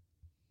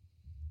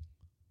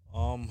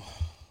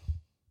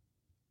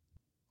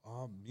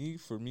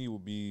 For me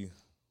would be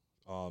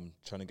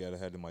trying to get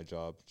ahead in my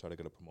job, try to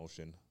get a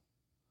promotion.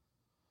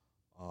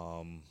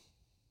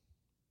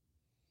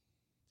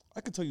 I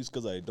can tell you it's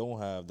because I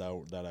don't have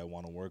that I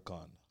want to work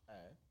on. All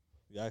right.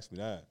 You asked me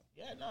that.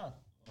 Yeah, no.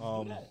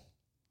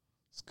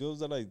 Skills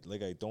that I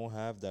don't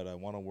have that I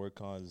want to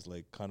work on is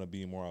like kind of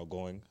being more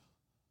outgoing.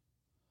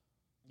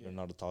 Yeah. Learn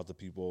how to talk to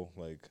people,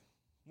 like,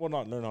 well,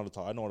 not learn how to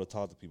talk. I know how to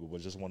talk to people, but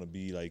just want to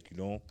be like, you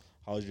know,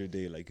 how's your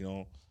day? Like, you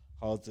know,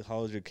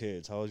 how's your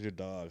kids? How's your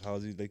dog?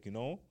 How's he, like, you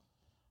know?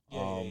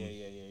 Yeah.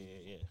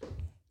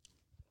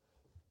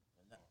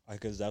 I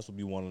guess that's would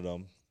be one of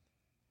them.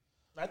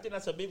 I think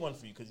that's a big one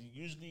for you because you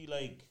usually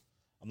like.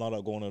 I'm not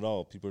outgoing at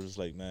all. People are just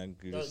like, man.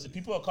 The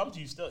people will come to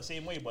you still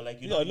same way, but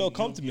like, you know, they'll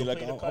come to me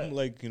like I'm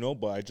like, you know,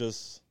 but I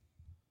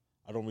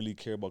don't really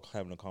care about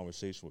having a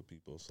conversation with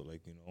people. So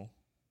like, you know,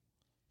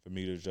 for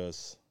me to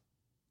just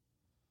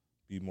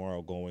be more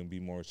outgoing, be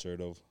more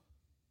assertive.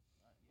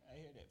 I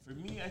hear that. For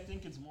me, I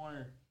think it's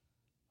more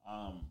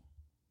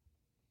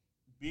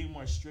being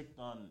more strict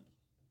on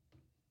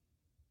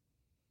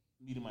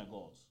meeting my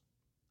goals.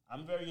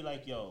 I'm very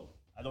like,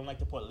 I don't like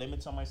to put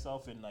limits on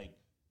myself and like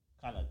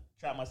kind of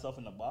trap myself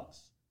in the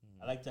box.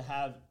 I like to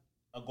have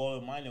a goal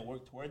in mind and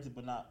work towards it,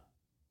 but not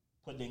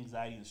put the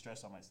anxiety and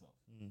stress on myself.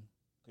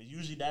 Because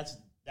usually that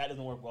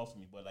doesn't work well for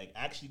me. But like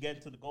actually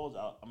getting to the goals,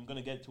 I'm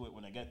gonna get to it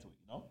when I get to it,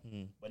 you know.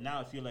 But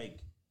now I feel like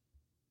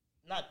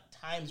not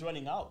time's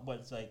running out, but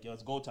it's like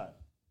it's go time.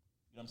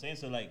 You know what I'm saying?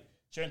 So like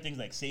certain things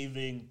like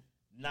saving,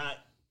 not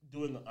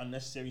doing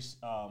unnecessary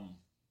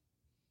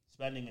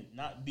spending, and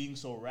not being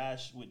so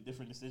rash with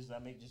different decisions I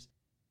make. Just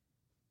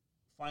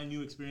find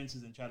new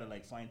experiences and try to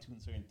like fine tune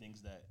certain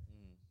things that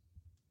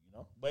you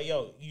know. But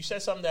you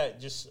said something that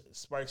just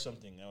sparked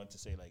something. I want to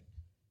say like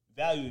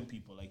valuing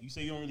people. Like you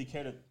say, you don't really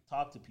care to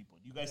talk to people.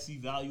 Do you guys see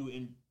value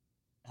in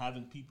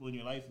having people in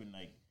your life and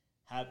like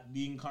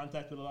being in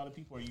contact with a lot of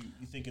people, or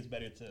you think it's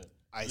better to limit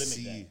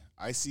that?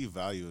 I see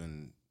value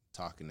in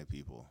talking to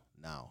people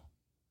now.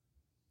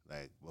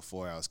 Like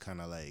before, I was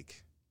kind of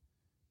like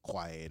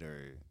quiet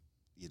or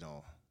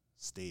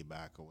stay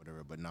back or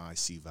whatever. But now I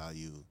see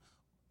value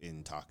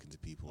in talking to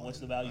people. What's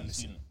the value you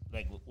see?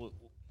 Like,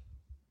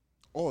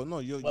 oh no,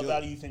 what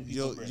value you think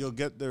you'll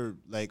get there?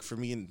 Like for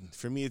me,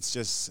 it's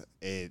just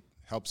it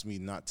helps me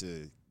not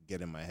to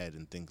get in my head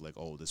and think like,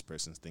 oh, this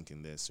person's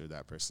thinking this or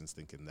that person's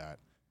thinking that.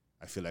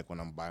 I feel like when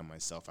I'm by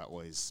myself, I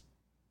always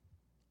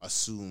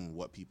assume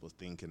what people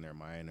think in their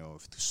mind or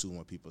assume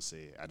what people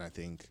say, and I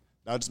think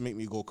that'll just make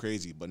me go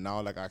crazy. But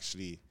now, like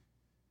actually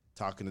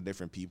talking to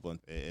different people,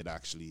 it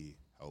actually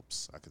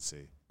helps, I could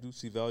say. I do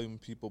see value in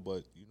people,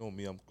 but you know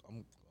me, I'm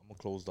a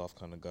closed off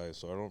kind of guy,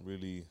 so I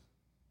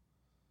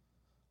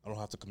don't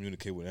have to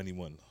communicate with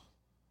anyone.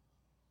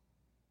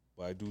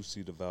 But I do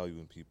see the value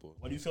in people.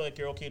 Why do you feel like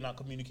you're okay not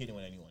communicating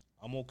with anyone?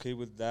 I'm okay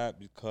with that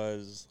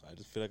because I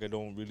just feel like I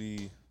don't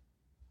need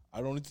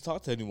to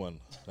talk to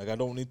anyone. Like I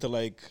don't need to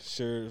like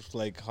share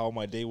like how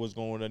my day was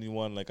going with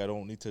anyone. Like I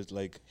don't need to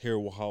like hear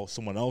how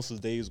someone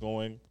else's day is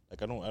going.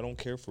 Like I don't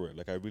care for it.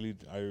 Like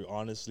I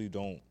honestly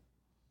don't.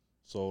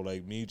 So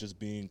like me just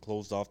being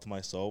closed off to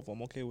myself,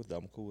 I'm okay with that.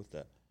 I'm cool with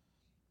that.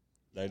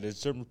 Like there's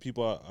certain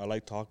people I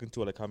like talking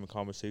to, I like having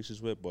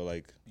conversations with, but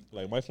like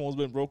my phone's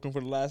been broken for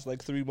the last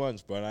like 3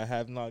 months, bro, and I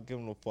have not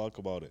given a fuck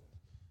about it.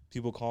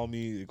 People call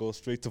me, it goes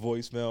straight to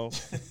voicemail.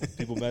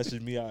 People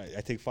message me,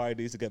 I take 5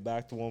 days to get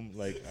back to them.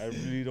 Like I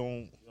really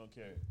don't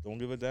care. Don't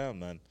give a damn,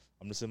 man.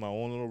 I'm just in my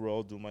own little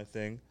world, do my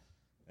thing,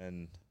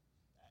 and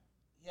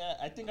yeah,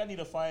 I think I need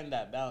to find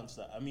that balance.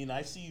 I mean,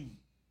 I see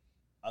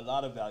a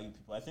lot of value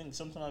people. I think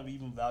sometimes I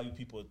even value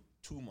people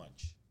too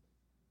much,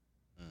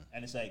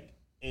 and it's like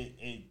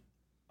it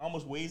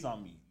almost weighs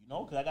on me,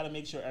 because I got to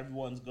make sure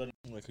everyone's good.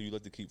 Like, who you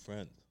like to keep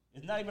friends?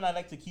 It's not even I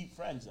like to keep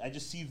friends. I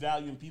just see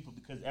value in people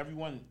because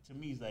everyone, to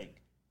me, is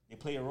like, they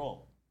play a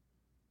role.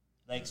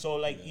 Like, so,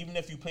 like, even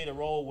if you played a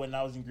role when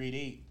I was in grade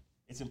 8,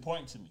 it's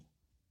important to me.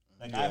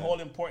 Like, I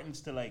hold importance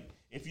to, like,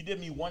 if you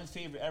did me one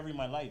favor ever in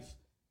my life,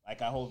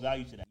 like, I hold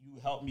value to that. You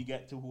helped me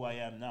get to who I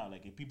am now.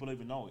 Like, if people don't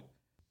even know it.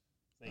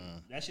 Like,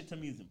 that shit to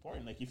me is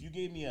important. Like, if you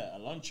gave me a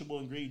Lunchable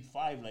in grade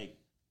 5, like,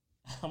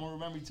 I'm going to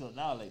remember you till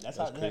now. Like, that's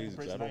how crazy, the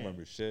person I don't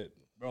remember shit.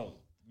 Bro,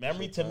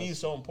 Memory to me is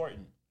so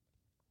important.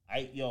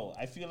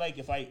 I feel like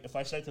if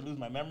I start to lose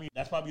my memory,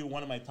 that's probably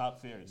one of my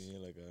top fears.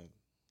 Yeah, like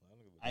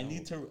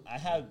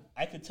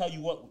I could tell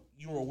you what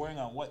you were wearing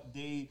on what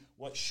day,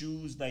 what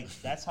shoes. Like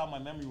that's how my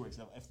memory works.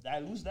 If I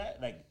lose that,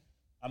 like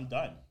I'm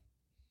done.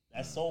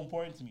 That's so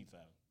important to me,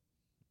 fam.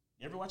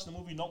 You ever watch the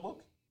movie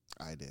Notebook?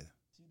 I did.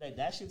 See, like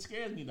that shit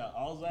scares me. The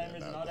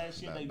Alzheimer's and all that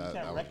shit. Like you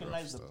can't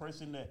recognize the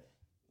person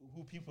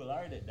who people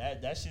are.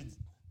 That shit's.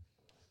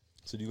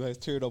 So you guys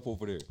teared up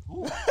over there?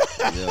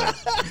 Yeah,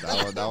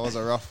 that was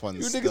a rough one.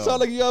 You niggas sound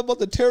like y'all about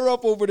to tear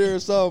up over there or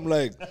something.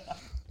 Like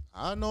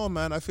I don't know,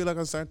 man. I feel like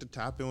I'm starting to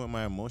tap in with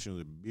my emotions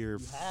with beer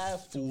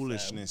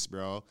foolishness,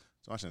 bro.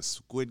 So watching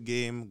Squid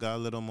Game, got a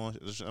little more.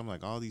 I'm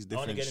like all these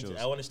different shows.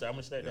 I want to start. I'm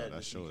gonna start that.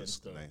 That show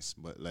is nice,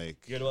 but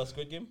like you heard about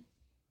Squid Game?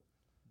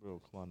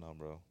 Bro, come on now,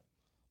 bro.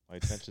 My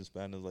attention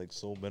span is like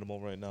so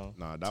minimal right now.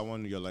 Nah, that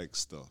one you're like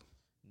still.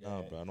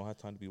 Nah, bro. I don't have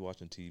time to be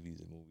watching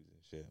TVs and movies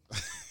and shit.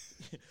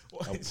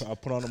 I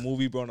put on a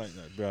movie, bro.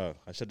 And bro,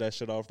 I shut that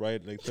shit off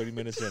right like 30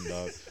 minutes in,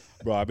 dog.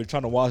 Bro, I've been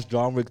trying to watch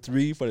John Wick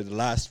 3 for the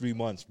last 3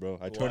 months, bro.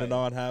 I turned it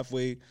on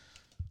halfway,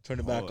 turned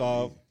it back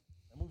off.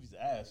 That movie's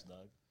ass,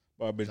 dog.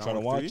 Bro, I've been trying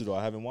to watch it though.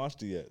 I haven't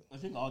watched it yet. I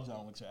think all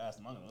John Wicks are ass.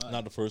 I'm not gonna lie.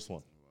 Not the first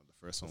one.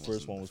 The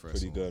first one was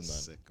pretty good, man.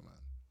 Sick, man.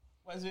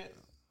 What is it?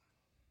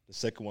 The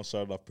second one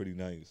started off pretty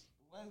nice.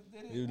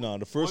 Did it? No,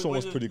 the first one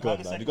was pretty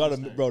good, man. You gotta,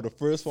 bro. The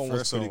first one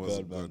was pretty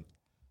good, man.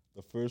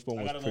 The first one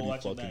was pretty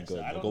fucking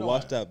good. Go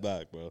watch that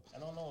back, bro. I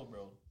don't know,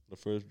 bro. The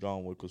first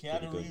John Wick was pretty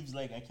good. Keanu Reeves,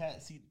 like I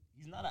can't see.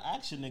 He's not an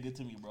action nigga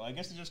to me, bro. I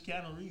guess it's just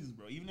Keanu Reeves,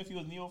 bro. Even if he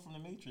was Neo from the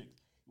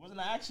Matrix, he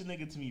wasn't an action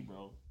nigga to me,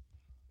 bro.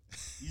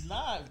 He's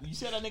not. You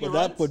said that nigga.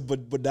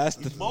 But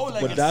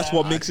that's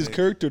what makes his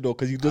character though,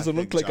 because he doesn't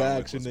look like an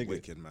action nigga.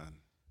 Wicked, man.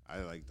 I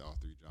liked all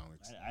 3 John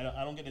Wicks.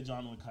 I don't get the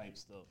John Wick hype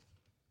still.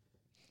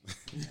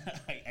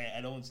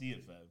 I don't see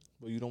it, fam.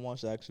 But you don't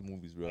watch action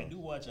movies, bro. I do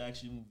watch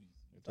action movies.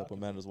 The type of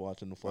man is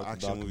watching the fucking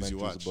action movies you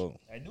watch? documentaries about.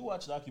 I do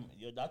watch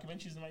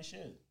documentaries in my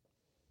shit.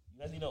 You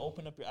guys need to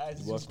open up your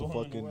eyes. You watch the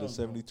fucking the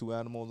 72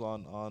 animals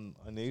on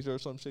Asia or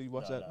some shit. You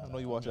watch that? I know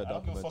you watch that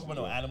documentary. I don't give a fuck about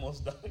no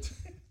animals, dog.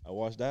 I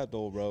watched that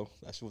though, bro.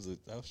 That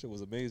shit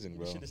was amazing,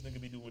 bro. What shit this nigga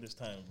be doing with his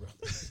time, bro?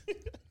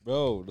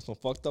 Bro, there's some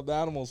fucked up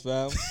animals,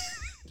 fam.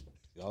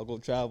 Y'all go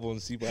travel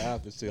and see what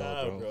happens to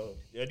y'all, bro.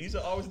 Yeah, these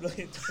are always like.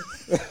 You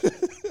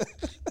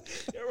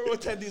remember one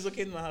time these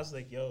came in my house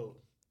like, yo,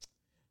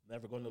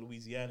 never going to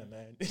Louisiana,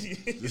 man.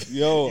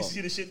 Yo. You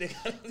see the shit they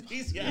got in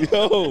Louisiana?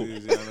 Yo.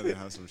 Louisiana, they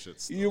have some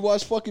shit still. You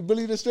watch fucking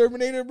Billy the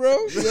Exterminator, bro?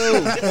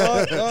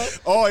 Yo.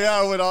 Oh,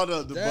 yeah, with all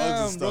the bugs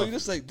and stuff. Bro, you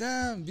just like,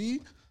 damn,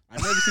 B. I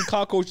never seen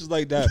cockroaches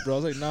like that, bro. I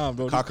was like, nah,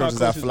 bro. Cockroaches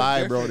that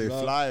fly, bro. They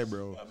fly,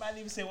 bro. I might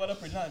even say what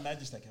up or nothing, man.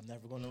 Just like, I'm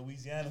never going to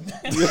Louisiana,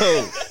 man.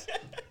 Yo.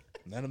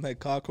 Man, I'm had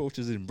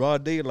cockroaches in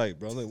broad daylight,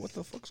 bro. I was like, what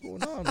the fuck's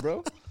going on,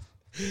 bro?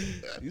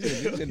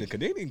 These are the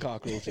Canadian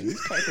cockroaches.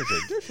 These cockroaches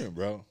are different,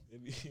 bro.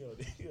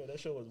 Yo, that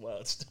show was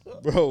wild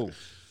stuff. Bro.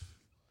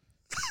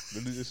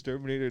 Billy the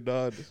Exterminator,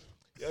 dog.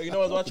 Yo, you know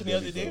what I was watching the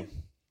other day?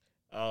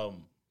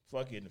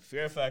 Fucking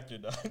Fear Factor,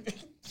 dog.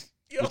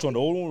 Yo, which one? The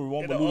old one or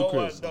one with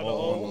Ludacris? The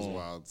old one was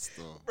wild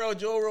stuff. Bro,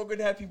 Joe Rogan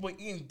had people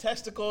eating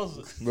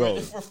testicles bro.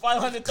 for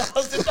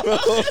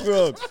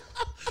 $500,000.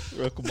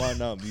 Bro, come on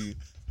now, B.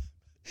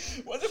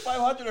 Was it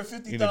 500 or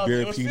 50,000?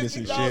 It was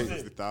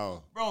 50,000.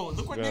 Bro,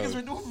 look what niggas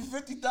were doing for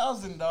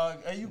 50,000, dog.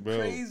 Are you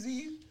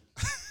crazy?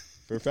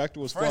 Fear Factor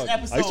was first fun.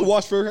 Episode, I used to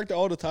watch Fear Factor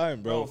all the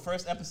time, bro.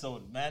 First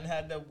episode, man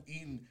had them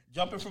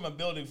jumping from a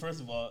building, first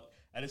of all.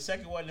 And the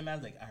second one, the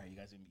man's like, all right, you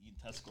guys are going to be eating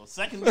testicles.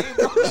 Second day,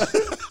 bro.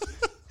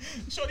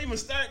 You shouldn't even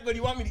start, but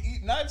you want me to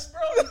eat nuts,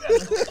 bro?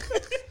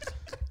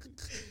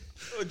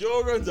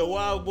 Joe Rogan's a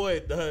wild boy,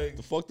 dog.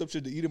 The fucked up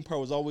shit, the eating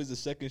part was always the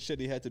second shit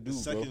they had to do,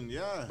 bro.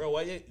 Yeah. Bro,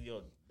 why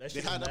that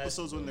they had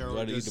episodes when they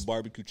were to eat the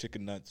barbecue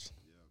chicken nuts.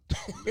 Yeah.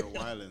 They're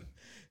wilding.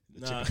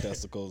 The chicken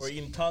testicles. Or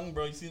eating tongue,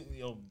 bro. You see,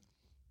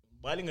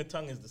 biting a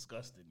tongue is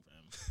disgusting, fam.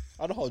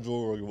 I don't know how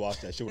Joe Rogan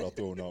watched that shit without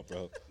throwing up,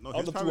 bro. No,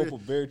 I was throw up a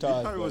very tired.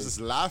 He probably was just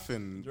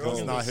laughing.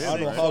 It's not him. I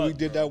don't know how he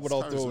did that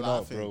without throwing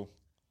up, bro.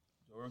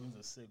 Joe Rogan's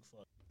a sick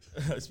fuck.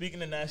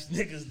 Speaking of nasty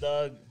niggas,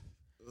 dog.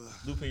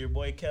 Lupe, your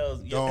boy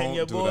Kels. Don't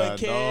your do boy that.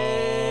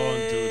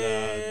 Kels.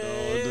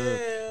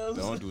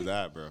 Don't do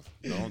that, bro.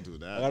 Don't do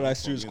that. I got a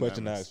serious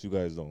question to ask you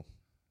guys, though.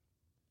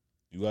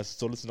 You guys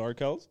still listen to R.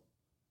 Kells?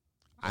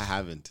 I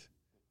haven't.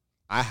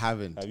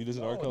 Have you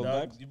listened to R. Kells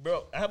Max?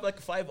 Bro, I have like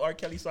 5 R.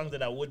 Kelly songs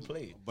that I would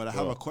play. But I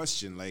have a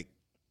question. Like,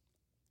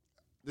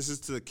 this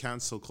is to the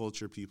cancel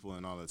culture people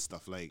and all that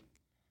stuff. Like,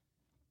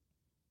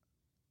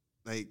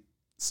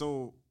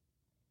 so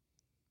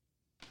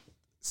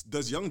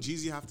does Young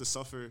Jeezy have to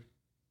suffer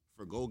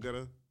for Go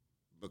Getter?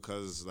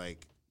 Because,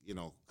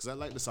 because I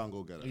like the song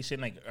Go Getter. Are you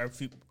saying, like, are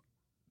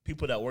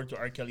people that worked with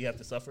R. Kelly have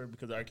to suffer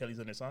because R. Kelly's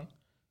in their song?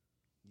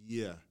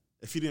 Yeah.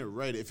 If he didn't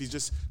write it, if he's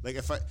just, like,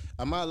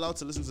 am I allowed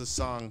to listen to the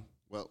song,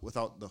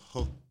 without the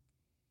hook?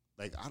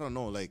 Like, I don't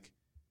know, like.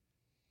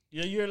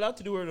 Yeah, you're allowed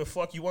to do whatever the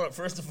fuck you want,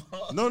 first of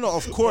all. No,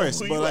 of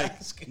course. But,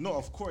 asking? No,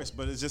 of course.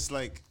 But it's just,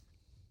 like,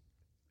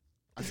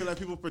 I feel like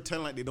people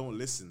pretend like they don't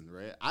listen,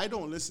 right? I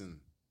don't listen.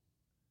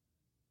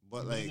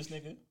 But You like, this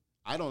nigga?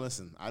 I don't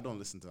listen. I don't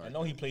listen to R. I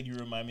know he played You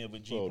Remind Me of a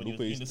G Bro, when he Lupe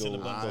was in the still-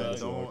 cinema. I Kelly,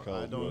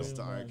 don't bro. listen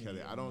to R.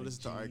 Kelly. I don't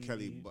listen to R.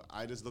 Kelly, but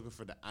I just looking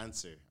for the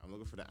answer. I'm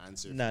looking for the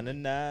answer. Nah, nah,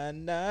 nah,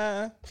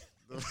 nah.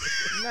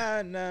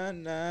 Nah, nah,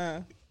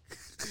 nah.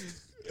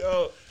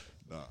 Yo,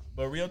 Nah.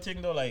 but real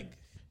thing though, like,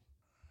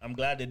 I'm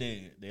glad that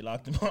they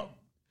locked him up.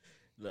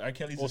 R.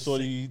 Kelly's a Also,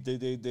 sick-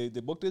 they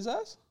booked his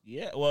ass?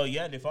 yeah, well,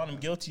 yeah, they found him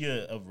guilty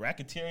of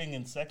racketeering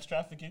and sex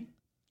trafficking.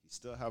 He's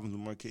still having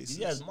more cases.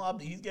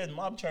 He's getting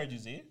mob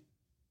charges, eh?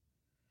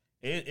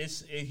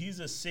 He's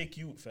a sick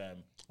youth,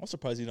 fam. I'm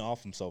surprised he didn't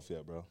off himself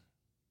yet, bro.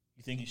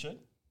 You think he should?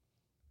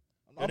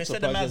 I'm They said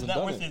surprised the he man's hasn't not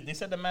done worth it. it. They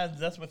said the man's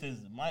that's with his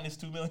minus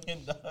 $2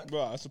 million. Dog.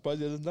 Bro, I'm surprised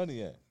he hasn't done it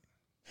yet.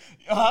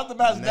 Yo, how's the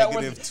man's net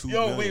Negative worth? $2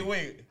 Yo, million.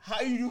 wait.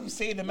 How you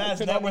say the man's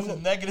pay net down worth them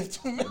is negative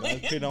 $2 I million?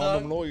 paid on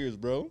dog? them lawyers,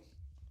 bro.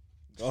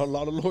 Got a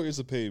lot of lawyers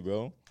to pay,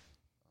 bro.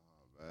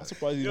 I'm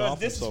surprised he didn't Yo,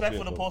 off it's himself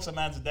disrespectful yet, to bro. post a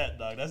man's debt,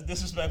 dog. That's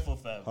disrespectful,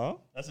 fam. Huh?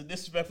 That's a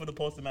disrespectful to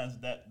post a man's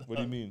debt. Dog. What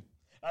do you mean?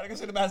 I think I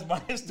said the man's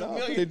minus $2 Nah,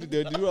 million. they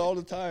do it all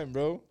the time,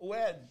 bro.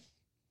 When?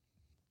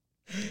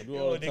 They do it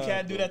all Yo, the they time,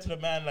 can't do bro. that to the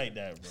man like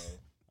that, bro.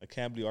 I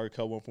can't believe R.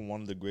 Kelly went from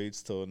one of the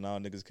greats to now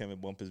niggas can't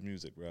even bump his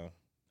music, bro.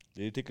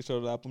 Did he take a shot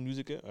of Apple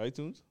Music yet?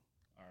 iTunes?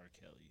 R.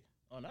 Kelly.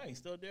 Oh, no, he's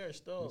still there.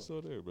 Still. It's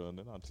still there, bro.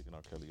 They're not taking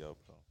R. Kelly out,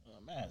 bro.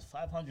 Oh, man, it's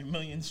 500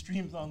 million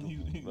streams on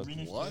YouTube.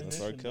 That's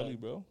R. Kelly,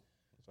 bro.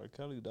 That's R.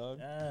 Kelly, dog.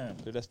 Damn.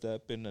 Play that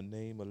step in the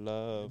name of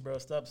love. Bro,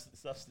 stop.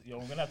 Yo,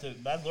 we're gonna have to.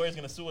 That lawyer's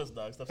gonna sue us,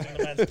 dog. Stop saying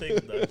the man's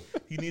things, dog.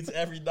 He needs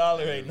every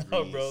dollar right now,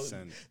 Every bro.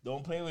 cent.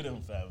 Don't play with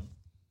him, fam.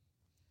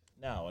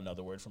 Now,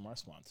 another word from our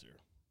sponsor.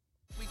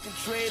 We can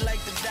trade like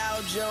the Dow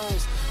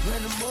Jones.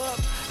 Run him up.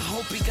 I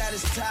hope he got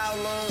his towel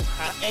on.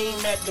 I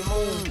aim at the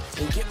moon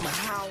and get my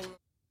howl.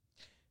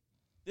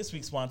 This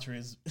week's sponsor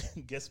is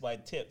Gifts by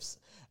Tips.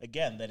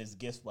 Again, that is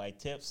Gifts by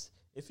Tips.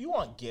 If you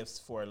want gifts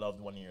for a loved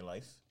one in your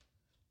life,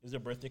 is their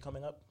birthday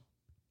coming up?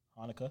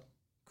 Hanukkah,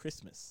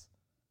 Christmas,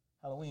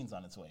 Halloween's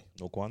on its way.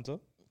 No Kwanzaa?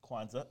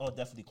 Kwanzaa, oh,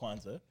 definitely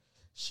Kwanzaa.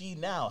 She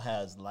now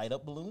has light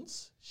up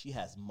balloons. She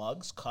has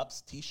mugs,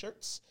 cups,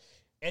 t-shirts,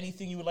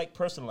 anything you would like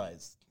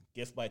personalized.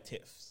 Gift by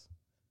Tiffs.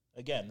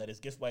 Again, that is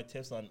Gift by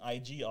Tiffs on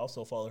IG.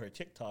 Also follow her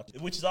TikTok,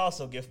 which is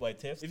also Gift by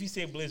Tiffs. If you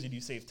save Blizzard, you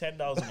save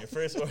 $10 on your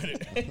first order.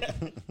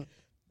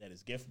 That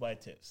is Gift by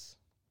Tiffs.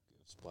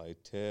 Gifts by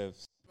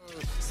Tiffs.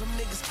 Some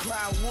niggas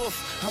cry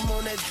wolf. I'm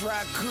on that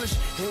dry kush.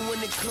 And when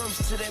it comes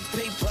to that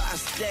paper, I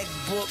stack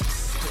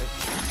books.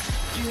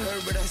 You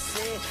heard what I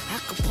said. I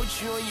could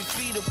put you on your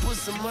feet or put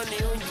some money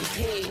on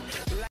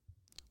your head.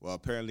 Well,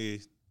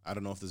 apparently, I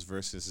don't know if this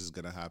versus is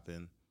gonna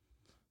happen,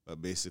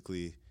 but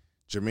basically,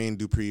 Jermaine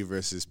Dupri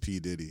versus P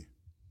Diddy.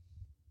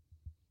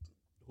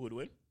 Who would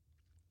win?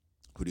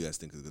 Who do you guys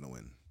think is gonna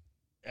win?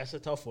 That's a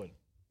tough one.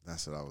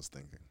 That's what I was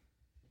thinking.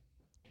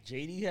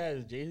 JD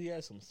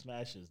has some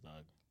smashes,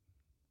 dog.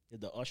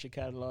 The Usher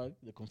catalog,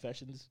 the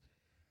Confessions,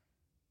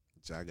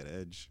 Jagged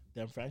Edge.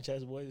 them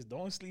franchise boys.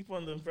 Don't sleep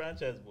on them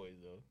franchise boys,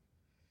 though.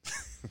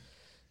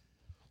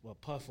 What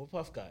Puff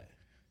got?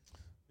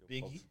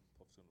 Biggie?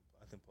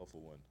 I think Puff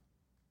will win.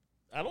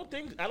 I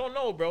don't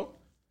know, bro.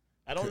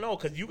 I don't know,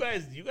 because you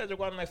guys are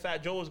going like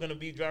Fat Joe was going to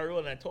beat Ja Rule,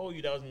 and I told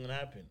you that wasn't going to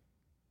happen.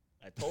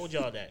 I told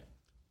y'all that.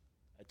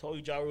 I told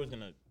you Ja Rule was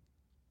going to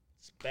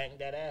spank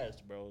that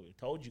ass, bro. I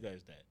told you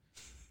guys that.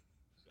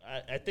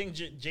 I think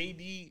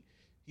JD,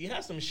 he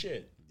has some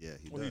shit. Yeah,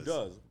 he Well, does. he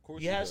does. Of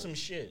course He has some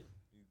shit.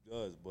 He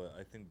does, but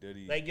I think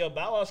Diddy... Like, yo,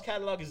 Bow Wow's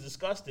catalog is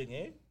disgusting,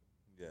 eh?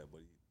 yeah, but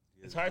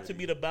he It's hard to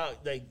beat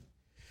about, like...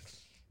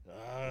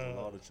 There's a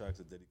lot of tracks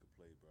that Diddy could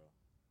play, bro.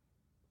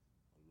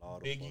 A lot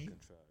of Biggie. fucking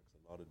tracks.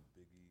 A lot of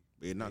Biggie.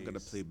 But you're not gonna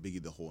Mace. play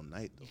Biggie the whole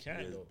night, though. You He can't,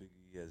 has though.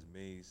 Biggie, he has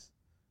Mace,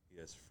 he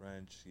has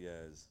French, he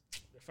has...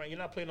 You're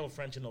not playing no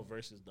French in no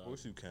verses, Of dog.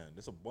 course you can.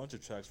 There's a bunch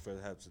of tracks Fred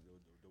has that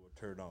will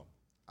turn on.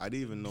 I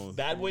didn't even know.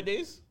 Bad Boy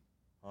Days?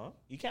 Huh?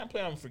 You can't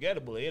play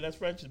Unforgettable, eh? That's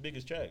French's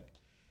biggest track.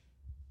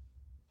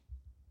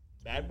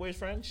 Bad Boy's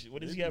French?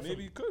 What does he have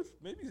Maybe he could.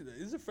 Maybe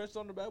is it French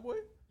on the Bad Boy?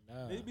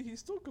 Nah. Maybe he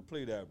still could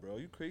play that, bro.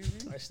 You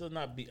crazy? I still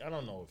not be. I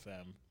don't know,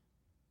 fam.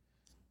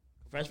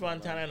 French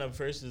Montana and the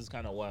verse is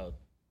kind of wild.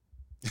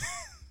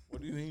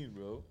 What do you mean,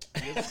 bro?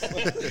 It's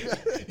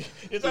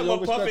You like don't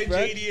what Puff and respect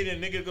French? JD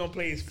and a nigga gonna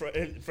play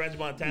French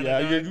Montana.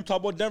 Yeah, dog. you talk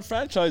about them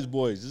franchise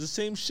boys. It's the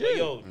same shit. But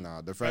yo,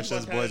 Nah, the French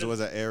Franchise Montana- Boys was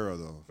an era,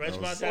 though. French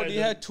That was- Montana. Bro, he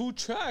had 2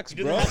 tracks,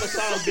 He bro. doesn't have a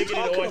song What bigger you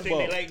than the Always talking Think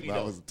They about? Like Me, that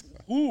though. was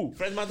Who?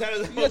 French Montana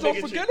is That's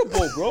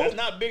unforgettable, bro. That's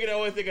not bigger than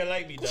Always Think I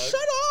Like Me, dog.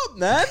 Shut up,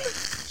 man.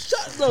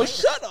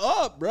 Shut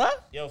up, bro.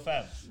 Yo,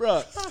 fam.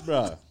 Bro.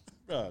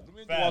 Let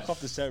me Fam. walk off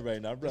the set right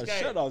now, bro. This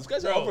guy- Shut up. This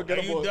guy's bro,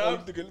 unforgettable. are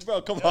you dumb?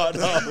 Bro, come on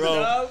now, bro.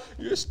 dumb?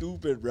 You're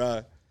stupid,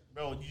 bro.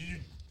 Bro,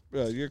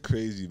 Bro, you're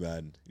crazy,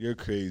 man. You're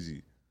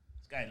crazy.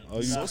 this guy. Oh,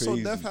 you So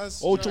crazy. Def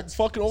has Ocho, tracks.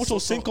 fucking Ocho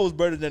Cinco's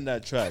better than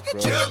that track,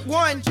 bro.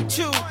 1, 2,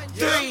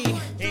 3.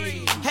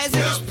 As it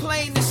is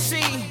plain to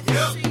see,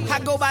 I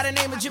go by the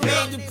name of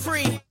Jermaine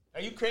Dupri.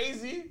 Are you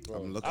crazy?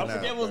 I'm looking at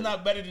Unforgettable's it.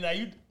 not better than that.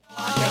 You.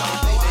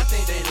 I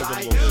think they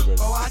like you.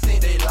 Oh, I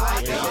think they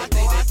like you.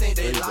 I think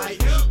they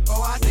like you.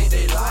 Oh, I think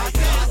they like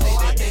you.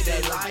 I think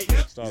they like you.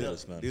 Stop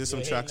this, man. These are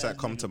some tracks that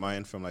come to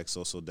mind from like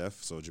So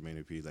Def, so Jermaine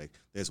Dupri. Like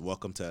there's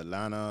Welcome to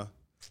Atlanta,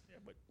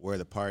 Where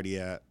the Party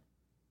At,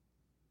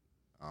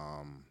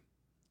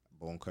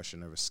 Bone Crusher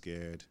Never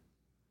Scared.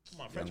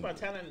 Come on, French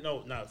Montana.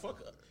 No, nah,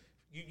 fuck.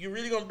 You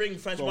really gonna bring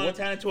French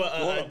Montana to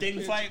a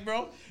ding fight,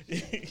 bro?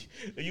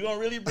 You gonna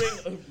really bring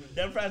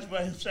them French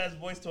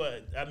boys to a?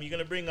 I mean, you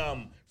gonna bring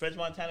French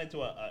Montana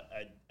to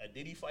a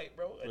Diddy fight,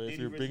 bro? If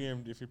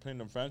you're playing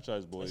them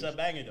franchise boys, it's a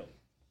banger though.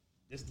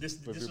 This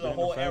is a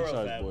whole era,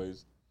 fam.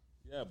 Boys.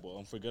 Yeah, but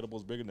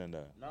Unforgettable's bigger than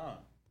that. Nah,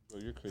 bro,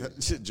 you're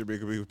crazy.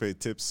 Jamaica people pay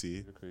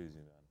Tipsy. You're crazy,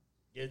 man.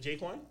 Yeah,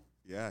 Jaquan.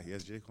 Yeah, he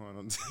has Jaquan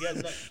on. He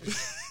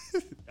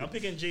has I'm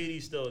picking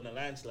JD still in the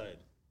landslide.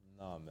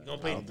 Nah, man. You're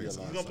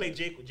gonna play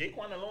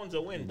Jaquan alone's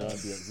a win.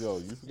 Yo,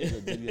 you forget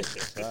that Diddy has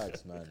some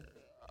tracks, man.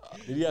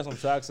 Diddy has some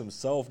tracks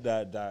himself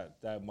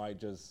that might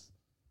just.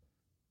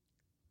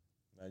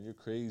 Man, you're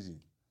crazy.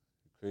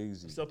 You're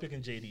crazy. I'm still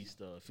picking JD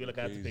still. I feel like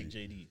I have to pick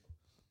JD.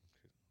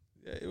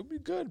 Yeah, it would be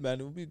good, man.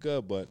 It would be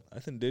good, but I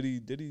think Diddy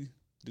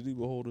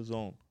will hold his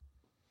own.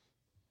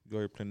 You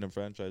already playing them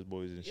franchise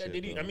boys and shit.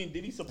 Yeah,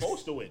 Diddy's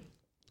supposed to win.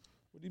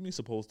 What do you mean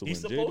supposed to win?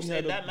 He's supposed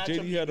to.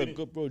 JD had a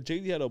good bro.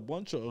 JD had a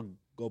bunch of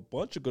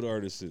good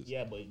artists.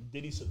 Yeah, but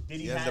Diddy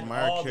He has had the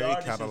Mariah all the Carey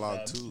artists,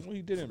 catalog too. No,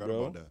 he didn't,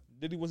 bro.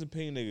 Diddy wasn't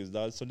paying niggas,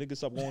 dog. So niggas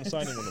stopped going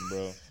signing with him,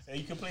 bro. Hey,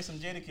 you can play some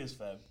Jadakiss,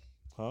 fam.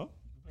 Huh? You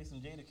can play some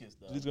Jadakiss,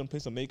 dog. He's gonna play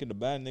some Making the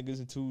Band niggas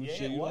and two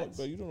shit. You don't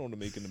know the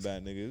Making the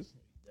Band niggas.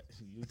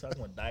 You talking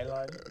about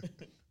Dylon,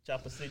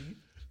 Chopper City,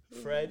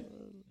 Fred,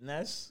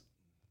 Ness,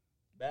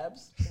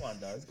 Babs? Come on,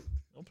 dog.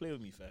 Don't play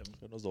with me, fam.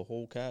 That was a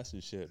whole cast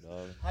and shit,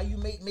 dog. How you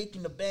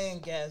making the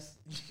band gas?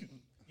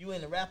 You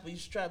ain't a rapper. You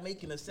should try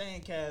making a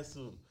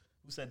sandcastle.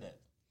 Who said that?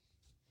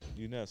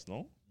 You Ness,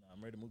 no? Nah,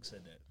 Murder Mook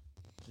said that.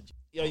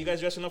 Yo, you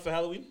guys dressing up for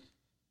Halloween?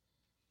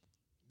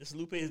 This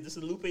is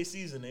Lupe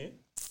season, eh?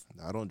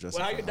 No, I don't dress.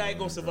 Well, up how your diet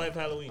gonna survive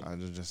Halloween? I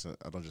don't dress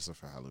up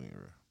for Halloween,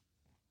 bro.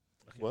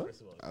 Okay, What?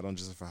 I don't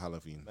dress up for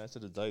Halloween. Man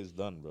said the diet is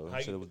done, bro.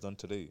 I said it was done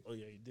today. Oh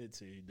yeah, he did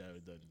say your diet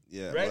was done.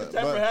 Yeah, right in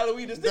time for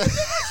Halloween. This nigga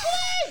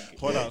slick.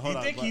 Hold on.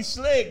 You think he's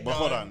slick, But dog.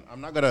 hold on,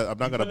 I'm not gonna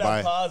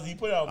buy.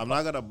 I'm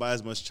not gonna buy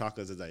as much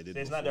chocolates as I did.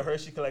 There's not the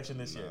Hershey collection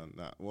this year.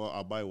 Nah. Well,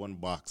 I'll buy one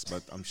box,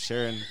 but I'm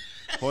sharing.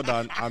 Hold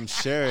on, I'm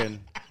sharing.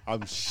 I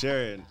am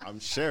sharing. I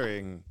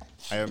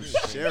am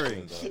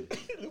sharing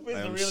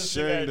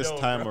this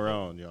time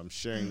around. Yo, I'm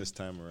sharing this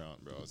time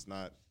around, bro. It's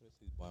not.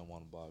 He's buying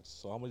one box.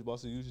 So how much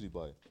boxes do you usually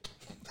buy?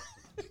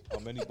 How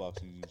many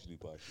boxes do you usually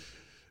buy?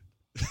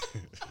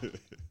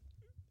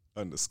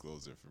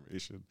 Undisclosed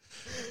information.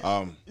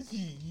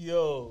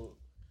 Yo,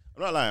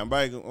 I'm not lying. I'm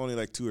buying only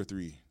like two or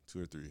three.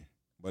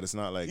 But it's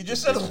not like you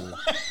just said.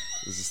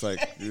 It's just like,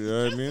 you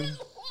know what I mean.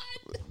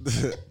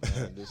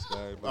 Man, this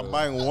guy, bro. I'm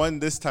buying one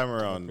this time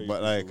around, Crazy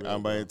but like for real,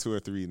 I'm buying bro. 2 or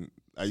 3.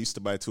 I used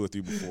to buy 2 or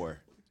 3 before.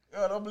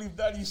 Yo, I don't believe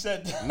that you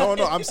said that.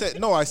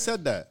 No, I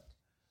said that.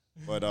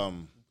 But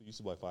You used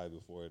to buy 5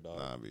 before, dog.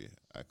 nah,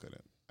 I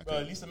couldn't. Bro,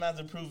 at least the man's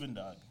improving,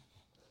 dog.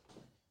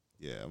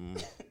 Yeah.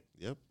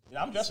 Yep.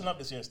 Yeah, I'm dressing up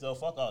this year still.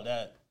 Fuck all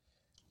that.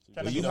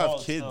 Trying But to you be the have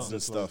Hulk kids still.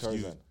 and stuff.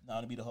 You,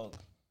 Nah, to be the Hulk.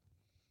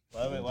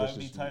 Why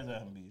be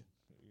Tarzan be?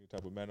 You're the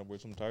type of man that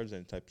wears some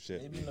Tarzan type of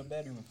shit. Maybe in the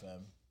bedroom,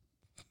 fam.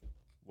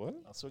 What?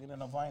 I'm swinging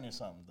in a vine or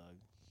something, dog.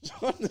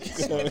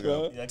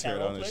 Yeah,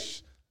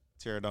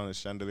 tear down his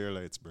chandelier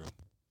lights, bro.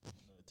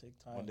 Take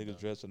time. One nigga's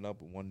dressing up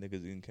and one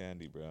nigga's eating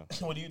candy, bro.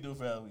 What do you do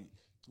for Halloween?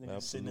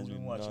 Niggas sitting in his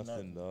room watching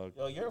nothing, dog.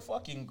 Yo, you're a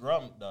fucking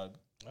grump, dog.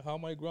 How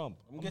am I grump?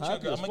 I'm gonna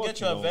get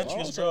you a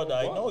adventurous girl,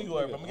 dog. I know you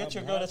are, but I'm gonna get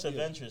you a girl that's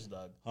adventurous,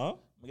 dog. Huh? I'm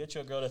gonna get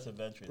you a girl that's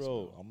adventurous,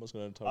 Bro, I'm just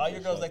gonna tell all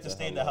your girls like to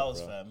stay in the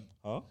house, fam.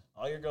 Huh?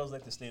 All your girls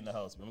like to stay in the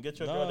house, but I'm gonna get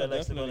you a girl that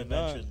likes to go on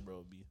adventures,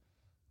 bro. B.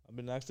 I've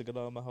been asked to get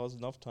out of my house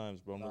enough times,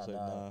 bro. I'm just like,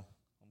 nah, I'm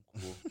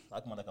cool.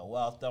 Talking about like a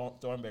wild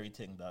thornberry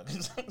thing, dog.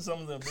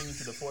 Some of them bring you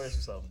to the forest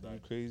or something, You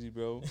dog. crazy,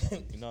 bro?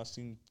 You not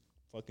seen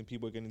fucking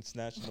people getting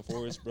snatched in the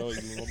forest, bro?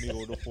 You want me to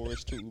go to the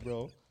forest too,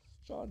 bro?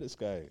 Show this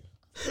guy.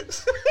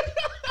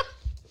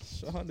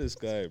 Show this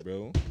guy,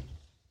 bro.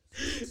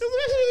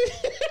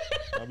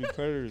 I'll be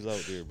predators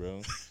out there,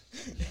 bro.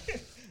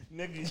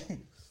 Nigga,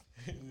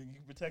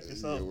 you protect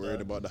yourself. You're worried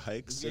dog. about the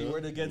hikes. You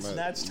worried to get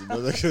snatched? You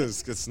know that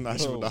get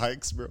snatched Bro. with the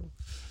hikes, bro.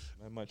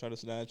 Man might try to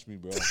snatch me,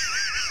 bro.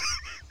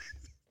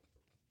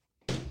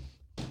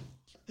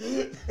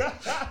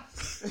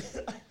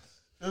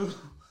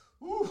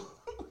 Ooh.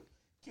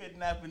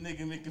 Kidnap a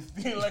nigga, make him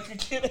feel like a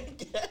kid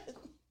again.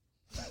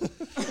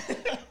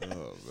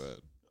 Oh man.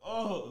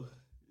 Oh,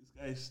 this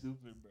guy's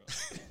stupid, bro.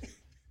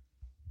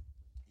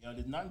 Yo,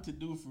 there's nothing to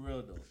do for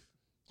real though.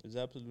 There's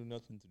absolutely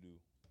nothing to do.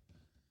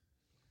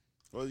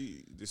 Well,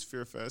 this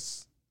Fear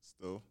Fest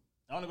still.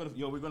 I want to go to.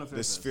 Yo, we're going to Fairfest.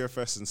 This Fear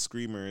Fest and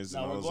Screamers. No,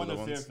 and all we're those going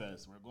other to ones.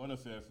 Fairfest. We're going to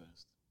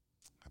Fairfest.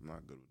 I'm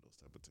not good with those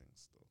type of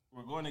things, though.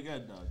 We're going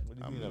again, dog. What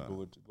do you mean,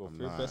 bro?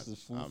 Fairfest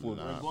is food for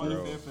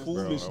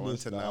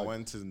foolishness. I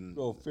went to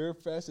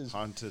Fairfest is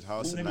haunted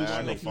house in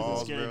Niagara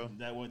Falls, bro.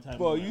 That one time,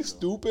 bro, you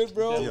stupid,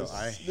 bro. Yo,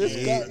 I this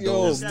hate guy,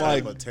 those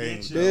type Mike, of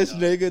things, this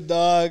nigga,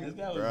 dog. This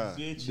guy was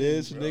bitching,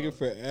 This bro. nigga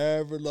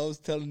forever loves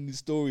telling these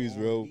stories,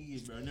 bro.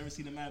 Bro, I never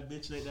seen a man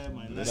bitch like that in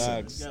my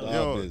life.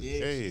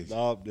 Listen,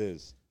 Stop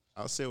this.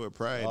 I'll say with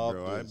pride,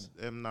 bro.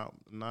 I'm not.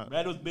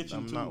 Brad was bitching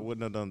I'm too. not with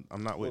none of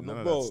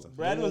that stuff.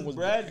 Brad,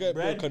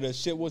 because the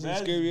shit wasn't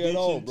scary at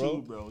all, bro.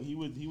 Too, bro. He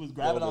was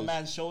grabbing on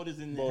man's shoulders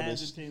and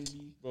hands and things.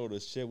 Bro, the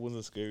shit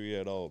wasn't scary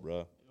at all,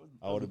 bro.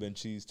 I would have been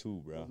cheese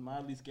too, bro. It was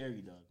mildly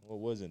scary, dog. What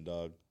wasn't,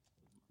 dog?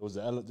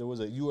 There was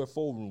a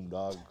UFO room,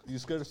 dog. You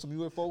scared of some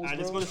UFOs, bro?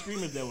 Let's go to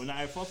Screamers there. When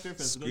I fuck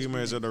Fairfest,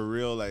 Screamers are the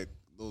real, like,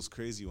 those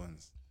crazy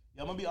ones.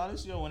 Yeah, I'm gonna be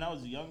honest, yo. When I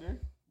was younger,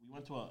 we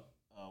went to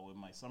with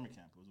my summer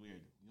camp. It was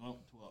weird. We went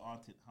to a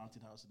haunted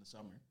house in the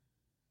summer.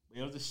 But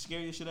it was the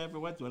scariest shit I ever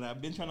went to, and I've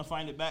been trying to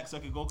find it back so I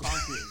could go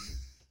conquer it.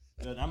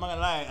 Yo, I'm not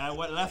gonna lie, I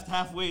went left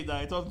halfway.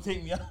 Dog. I told him to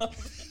take me out.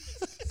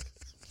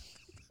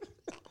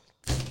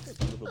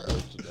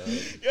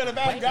 Yo, the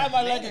man grabbed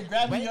my leg and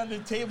grabbed me under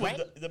the table.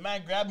 The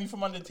man grabbed me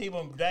from under the table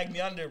and dragged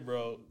me under,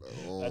 bro.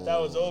 I thought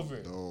it was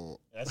over. No.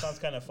 That sounds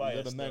kind of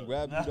fire. The man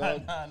grabbed you,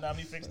 dog? Nah, let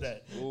me fix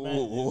that.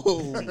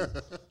 Whoa.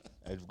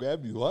 I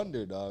grabbed you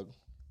under, dog.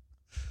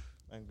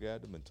 Man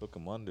grabbed him and took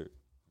him under.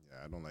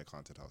 Yeah, I don't like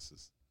haunted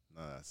houses.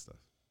 None of that stuff.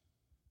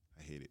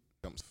 I hate it.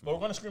 But we're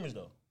going to Screamers,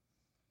 though.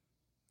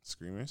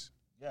 Screamers?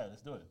 Yeah,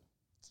 let's do it.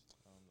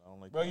 I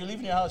don't like. Bro, you're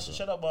leaving your house.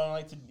 Shut up, I don't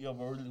like to. Yo,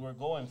 we're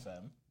going,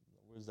 fam.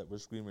 Where's that?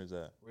 Where's Screamers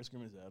at? Where's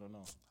Screamers at? I don't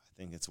know. I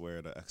think it's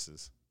where the X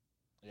is.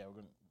 Yeah,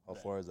 we're gonna. How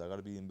far is that? I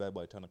gotta be in bed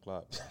by 10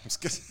 o'clock. 10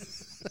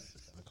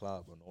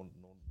 o'clock, but no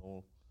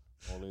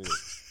later.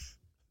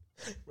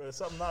 Bro,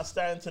 something not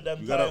starting to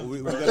them. We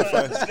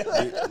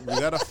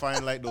gotta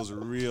find like those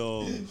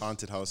real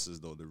haunted houses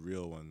though, the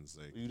real ones.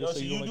 Like You just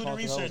say you do don't the like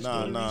research.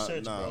 haunted houses. Do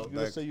the research, bro. You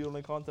just say you don't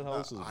like haunted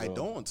houses. I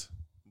don't.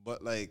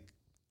 But like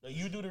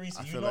You do the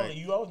research. I You feel know, like-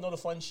 you always know the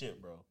fun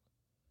shit, bro.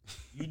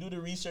 You do the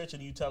research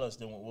and you tell us.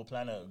 Then we'll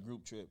plan a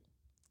group trip.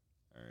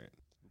 all right.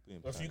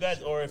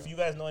 Or if you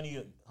guys know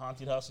any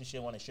haunted house and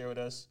shit, want to share with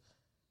us.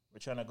 We're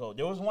trying to go.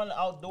 There was one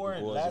outdoor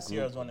last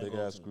year. I was going to go. Big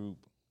ass group.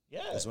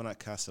 Yeah. There's one at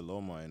Casa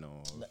Loma, I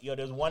know. Yo,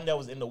 there's one that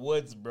was in the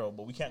woods, bro.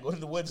 But we can't go to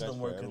the woods no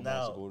more because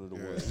now.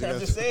 Yeah. I'm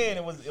just saying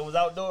it was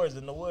outdoors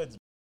in the woods.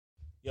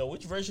 Yo,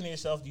 which version of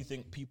yourself do you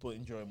think people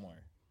enjoy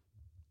more?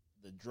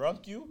 The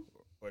drunk you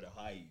or the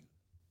high you?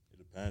 It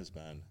depends,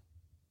 man.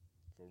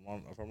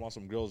 If I want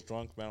some girls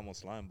drunk, man, I'm on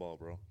slime ball,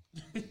 bro.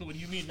 What do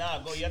you mean?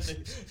 Nah, go. You have to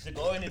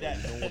go into that.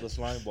 You know what a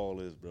slime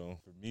ball is, bro.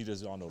 For me,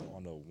 just on the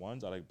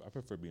ones, I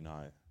prefer being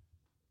high.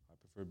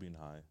 Prefer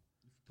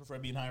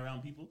being high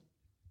around people?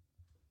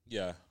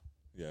 Yeah.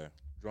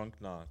 Drunk,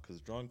 nah, cause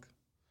drunk.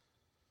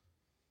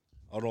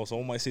 I don't know.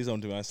 Someone might say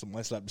something to me. I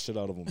might slap the shit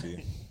out of them,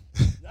 B.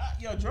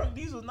 Yo, drunk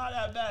diesel's not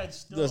that bad.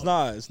 Still. It's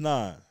not.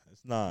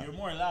 You're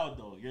more loud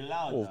though. You're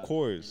loud. Oh, of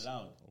course. You're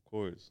loud. Of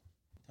course.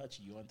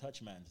 Touchy. You on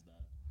touch man's dog.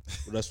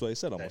 Well, that's what I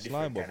said. I'm a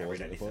slime ball.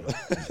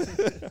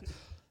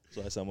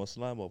 So I said I'm a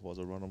slime ball. I was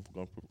a random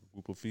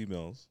group of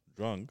females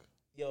drunk.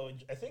 Yo,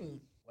 I think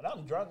when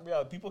I'm drunk,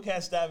 bro, people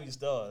can't stab me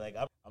still. Like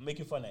I'm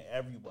making fun of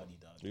everybody,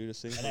 dog. You're the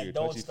same And way. I You're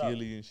don't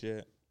touchy-feely and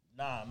shit.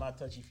 Nah, I'm not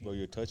touchy-feely. Bro,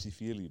 you're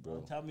touchy-feely, bro.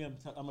 Don't tell me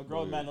I'm a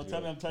grown man. Don't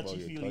tell me I'm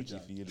touchy-feely. You're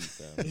touchy-feely,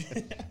 fam.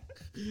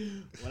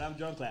 When I'm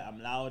drunk, like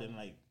I'm loud and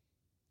like.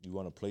 You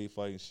want to play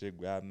fight and shit,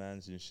 grab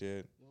mans and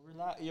shit.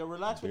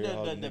 Relax with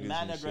the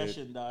man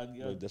aggression, dog.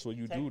 Yo, that's what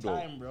you take do, though.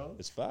 time, bro.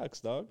 It's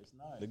facts, dog. It's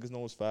not. Niggas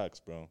know it's facts,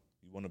 bro.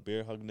 You want to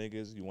bear hug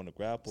niggas. You want to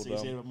grapple So them.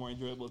 you say it's more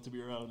enjoyable to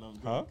be around them.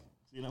 Huh?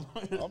 You know?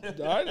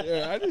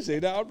 I didn't say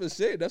that. I'm just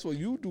saying that's what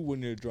you do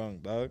when you're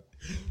drunk, dog.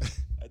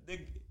 I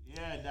think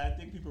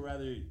people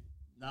rather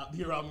not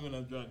be around me when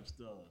I'm drunk.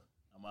 Still,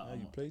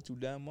 You play too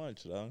damn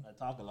much, dog. I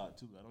talk a lot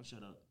too. I don't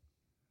shut up.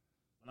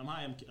 When I'm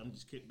high, I'm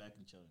just kicked back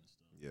and chilling.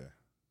 Still. Yeah.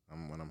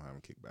 When I'm high,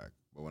 I'm kicked back.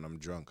 But when I'm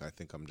drunk, I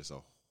think I'm just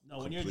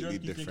when you're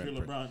drunk, you think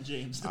you're LeBron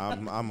James.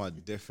 I'm a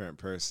different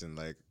person.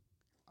 Like,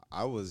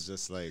 I was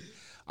just like,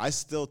 I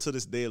still to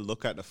this day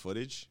look at the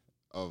footage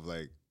of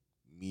like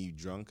me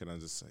drunk, and I'm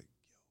just like,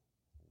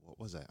 yo, what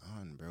was I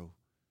on, bro?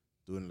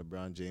 Doing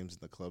LeBron James in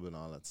the club and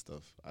all that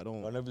stuff. I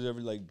never ever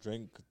like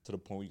drink to the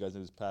point where you guys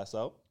just pass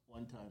out.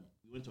 One time,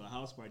 we went to a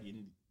house party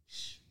and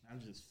I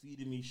was just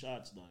feeding me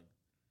shots, dog.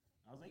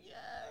 I was like,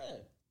 yeah.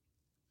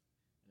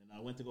 And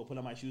I went to go put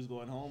on my shoes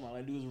going home. All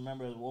I do is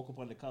remember I woke up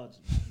on the couch.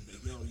 He's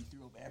like, yo, you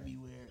threw up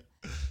everywhere.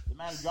 The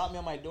man dropped me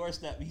on my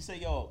doorstep. He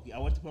said, yo, I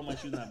went to put on my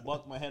shoes and I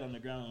bucked my head on the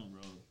ground,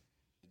 bro.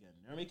 Again,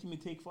 they're making me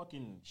take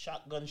fucking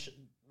shotgun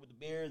with the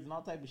bears and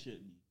all type of shit.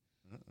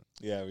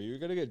 Yeah, but you're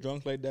going to get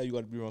drunk like that, you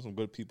got to be around some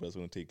good people that's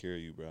going to take care of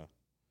you, bro.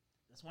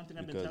 That's one thing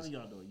I've been telling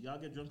y'all, though. Y'all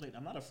get drunk like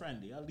I'm not a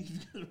friend, dude. I'll leave you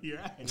where you're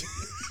at.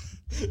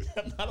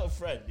 I'm not a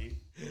friend, dude.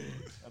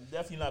 I'm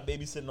definitely not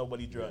babysitting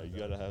nobody drunk. Yeah, you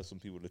got to have some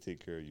people to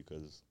take care of you,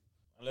 because...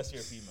 Unless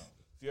you're a female.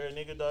 If you're a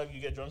nigga, dog, you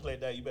get drunk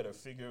like that, you better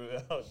figure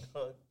it out,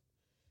 dog.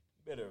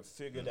 You better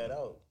figure that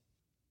out.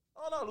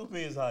 Oh, no, Lupe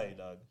is high,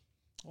 dog.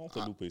 I don't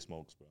think Lupe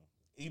smokes, bro.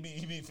 He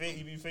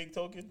be fake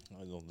token.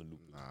 I don't think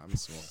Lupe. Nah, I'm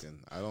smoking.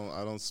 I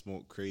don't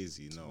smoke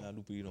crazy. No. Nah,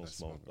 Lupe, you don't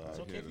smoke, dog. It's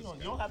okay if you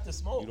don't have to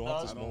smoke. You don't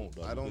have to smoke,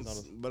 dog. I don't.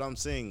 But I'm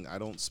saying I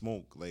don't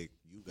smoke like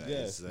you guys.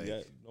 Yes, like,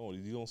 yeah, no,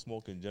 you don't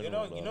smoke in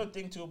general. You know the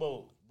thing too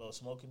about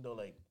smoking though,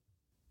 like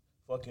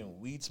fucking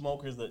weed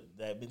smokers that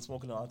have been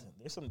smoking all the time.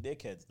 There's some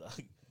dickheads, dog.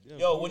 Yeah,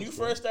 Yo, when you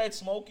first start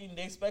smoking,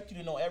 they expect you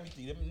to know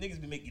everything. Them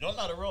niggas be making you don't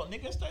know how to roll.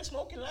 Niggas started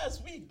smoking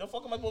last week. The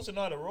fuck am I supposed to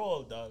know how to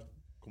roll, dog?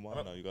 Come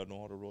on now, you gotta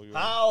know how to roll your.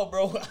 How,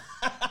 bro?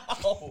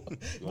 How?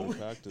 You gotta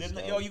practice,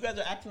 Yo, you guys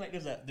are acting like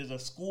there's a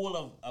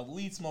school of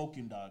weed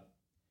smoking, dog.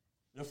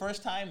 The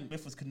first time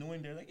Biff was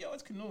canoeing, they're like, "Yo,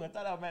 it's canoeing." I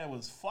thought that man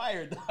was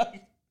fired, dog.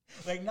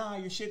 Like, nah,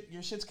 your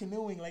shit's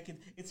canoeing. Like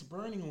it's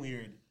burning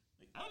weird.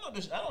 Like, I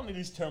don't know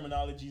these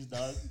terminologies,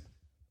 dog.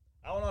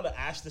 I don't know how to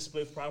ash the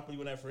spliff properly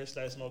when I first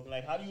started smoking.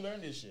 Like, how do you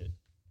learn this shit?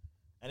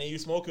 And then you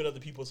smoke with other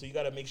people, so you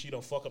gotta make sure you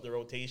don't fuck up the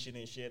rotation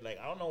and shit. Like,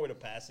 I don't know where to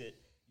pass it.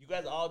 You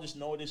guys all just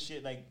know this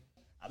shit. Like,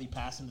 I be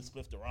passing the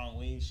spliff the wrong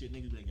way and shit.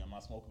 Niggas be like, I'm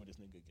not smoking with this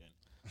nigga again.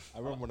 I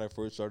remember when I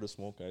first started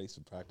smoking, I used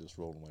to practice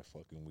rolling my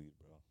fucking weed,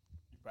 bro.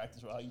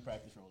 How you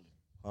practice rolling?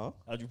 Huh?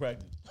 How'd you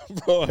practice?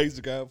 Bro, I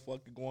used to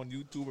fucking go on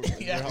YouTube.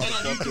 And Yeah, learn I how to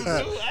went on fucking-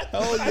 YouTube too.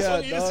 Hell I just yeah,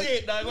 want you to dog. see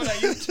it, dog. I went on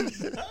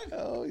YouTube, dog.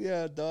 Hell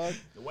yeah, dog.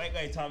 The white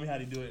guy taught me how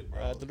to do it, I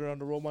bro. had to learn how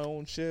to roll my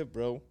own shit,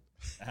 bro.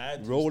 I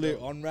had to Roll it,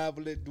 still.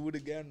 unravel it, do it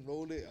again,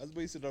 roll it. I was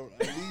basically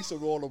at least a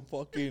roll of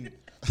fucking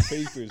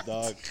papers,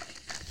 dog.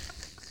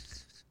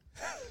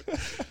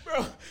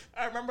 Bro,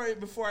 I remember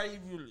before I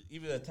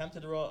even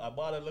attempted to roll, I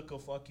bought a little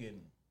fucking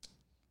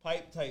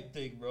pipe type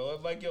thing, bro.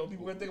 I'm like, yo,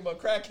 people gonna think about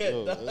crackhead.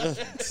 Yo, dog.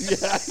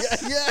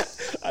 yeah.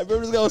 I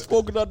remember this guy was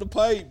smoking on the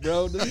pipe,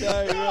 bro. This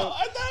guy, Bro, bro.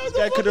 I thought it was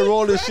This guy a couldn't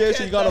roll his fucking shit,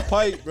 so he got a crackhead,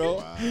 pipe, bro.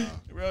 wow. dog.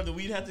 Bro, the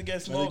weed had to get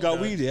And smoked. you got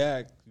dog. weed,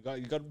 yeah.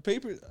 You got the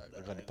paper.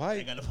 I got the pipe.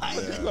 I got a pipe.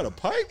 You got a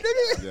pipe,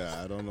 nigga.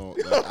 Yeah, I don't know.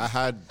 I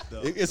had.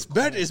 It's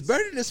better. It's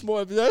better than this more.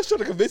 I was trying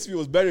to convince me it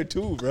was better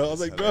too, bro. I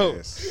was like, bro,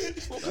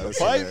 That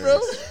pipe,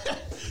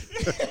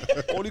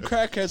 bro. Only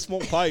crackheads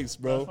smoke pipes,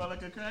 I bro. felt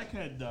like a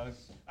crackhead, dog.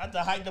 I had to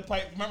hide the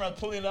pipe. Remember, I was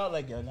pulling it out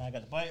like, yo, nah, I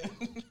got the pipe.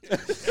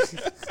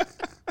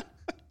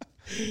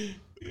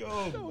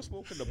 I was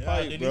smoking the Yeah,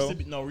 pipe, there bro. needs to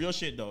be no real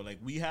shit though. Like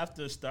we have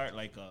to start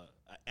like a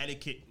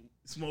etiquette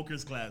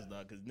smokers class,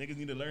 dog, because niggas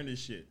need to learn this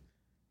shit.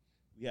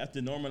 We have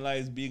to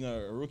normalize being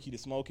a rookie to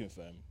smoking,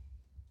 fam.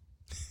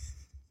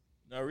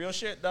 No real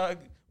shit, dog.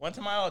 One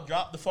time I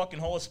dropped the fucking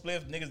whole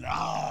spliff, niggas. He's like,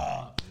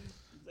 I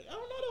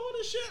don't know how to hold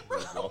this shit, bro.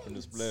 Dropping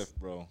this spliff,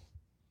 bro.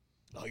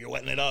 Oh, you're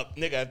wetting it up,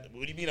 nigga.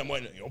 What do you mean I'm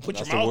wetting it? Don't put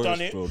That's your mouth the on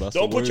worst, it. bro. That's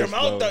Don't the put your worst,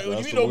 mouth bro. on it. What do you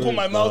That's mean the don't put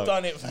my worst, mouth dog.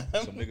 on it,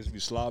 fam? Some niggas be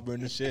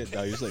slobbering and shit.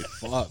 Dog, you just like,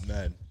 fuck,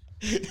 man.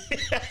 You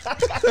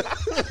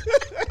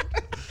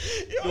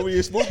know, when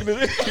you're smoking in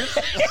you're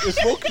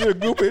smoking in a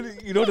group,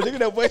 and you know the nigga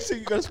that waits,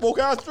 you gotta smoke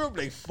out through.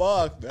 Like,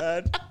 fuck,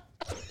 man.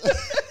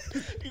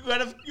 You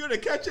gotta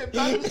catch it,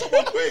 man.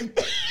 Smoke quick.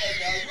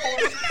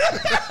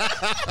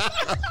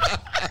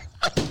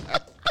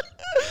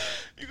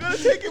 You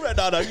gotta take it right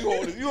now. You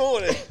hold it. You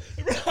hold it.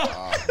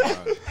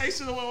 I used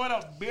to know what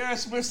up. Beer,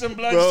 Smiths, and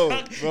blood. Bro,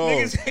 suck. bro.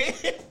 Niggas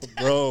hate.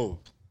 Bro.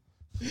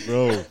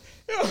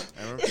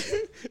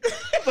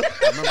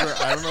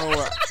 I remember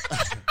what.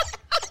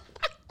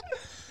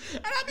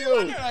 And I be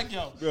wondering, like,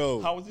 yo,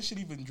 Bro. how was this shit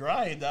even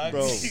dry, dog?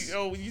 Bro.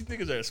 Yo, these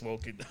niggas are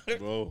smoking, dog.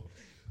 Bro.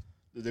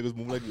 The niggas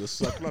moving like you was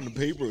sucking on the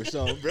paper or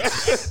something, bro.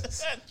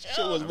 Shit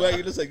was wet.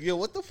 You're just like, yo,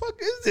 what the fuck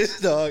is this,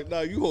 dog?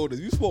 Nah, you hold it.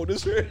 You smoke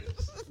this shit.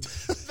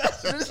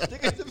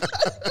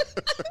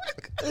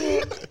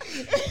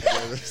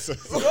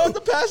 You have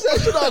to pass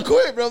that shit on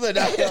quick, bro. I'm like,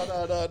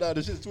 no.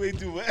 This shit's way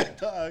too wet,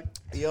 dog.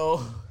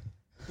 Yo,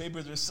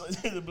 papers were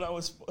the blood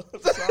was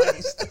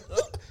soggy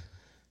still.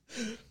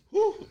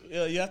 Whew.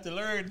 Yeah, you have to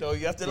learn, though.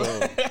 You have to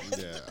learn.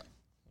 Yeah,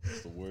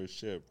 That's the worst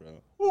shit,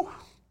 bro.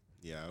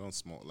 yeah, I don't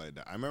smoke like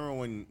that. I remember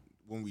when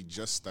we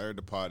just started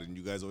the pod and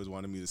you guys always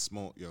wanted me to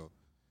smoke, yo,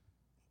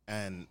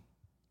 and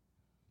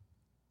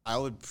I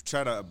would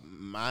try to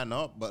man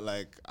up, but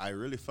like I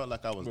really felt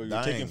like I was Bro, you're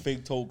dying. taking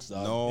fake tokes,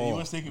 dog. No, You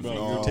was taking Bro, fake-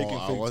 you're no, taking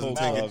I fake wasn't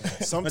tokes, taking.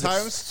 dog.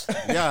 Sometimes,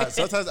 yeah,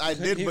 sometimes I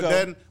did, Here but you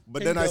then, go.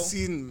 then I Here you go.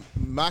 seen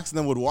Max and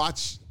them would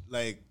watch,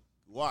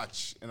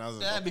 and I was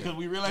like, Yeah, okay. because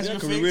we realized Yeah, you're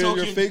 'cause fake we read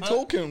token. your fake huh?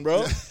 token,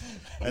 bro.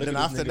 And then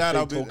after that,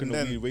 I'll be token and the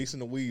then, weed, wasting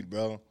the weed,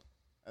 bro.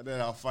 and then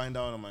I'll find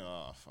out. And I'm like,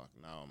 oh fuck,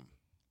 now I'm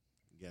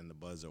getting the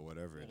buzz or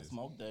whatever it is.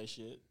 Smoke that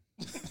shit.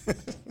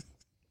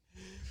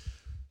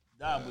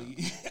 Nah, but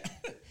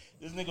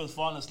this nigga was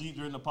falling asleep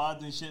during the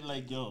pods and shit.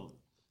 Like, yo,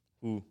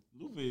 Who?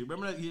 Lupe,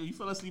 remember that you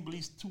fell asleep at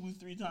least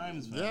 2-3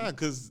 times, man. Yeah,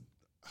 cause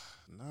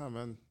nah,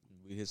 man.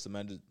 We hits the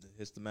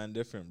man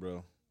different,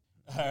 bro.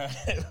 All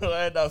right,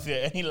 well, enough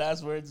here. Any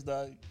last words,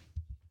 dog?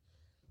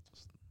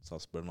 Stop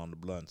spitting on the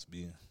blunts,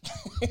 B.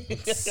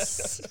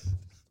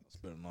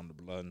 Spitting on the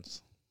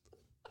blunts.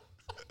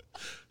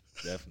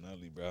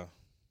 Definitely, bro.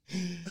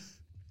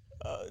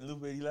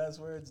 Lupe, any last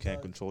words? Can't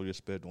dog? control your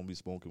spit. Don't be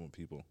smoking with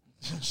people.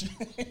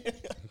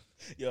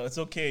 Yo, it's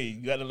okay.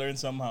 You got to learn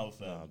somehow,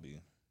 fam. Nah, B.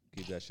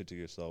 keep that shit to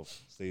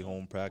yourself. Stay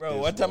home, practice. Bro,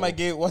 one time I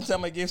gave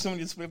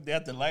somebody a spliff, they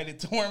had to light it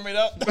to warm it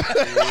up.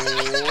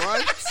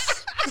 What?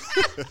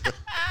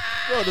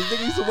 Bro, this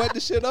nigga used to wet the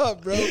shit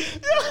up, bro.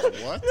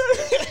 What?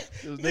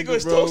 Nigga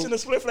was toasting the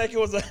spliff like it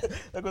was a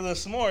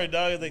s'more,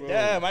 dog. He's like,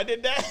 damn, I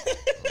did that.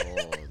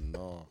 Oh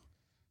no.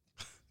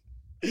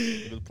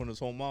 He was putting his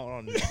whole mouth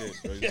on this shit,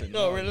 bro. He said,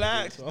 No,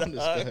 relax, on this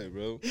dog. guy,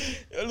 bro.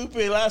 Yo,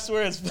 Lupe, last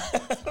words.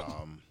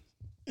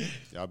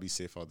 Y'all be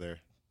safe out there.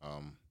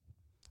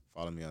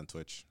 Follow me on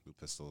Twitch, Lou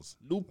Pistols.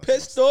 New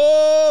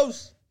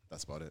Pistols!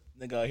 That's about it.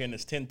 Nigga out here in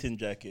this Tintin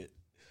jacket.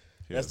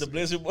 Cheers. That's the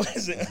Blizzard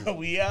Boys.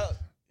 We out.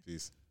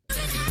 Peace.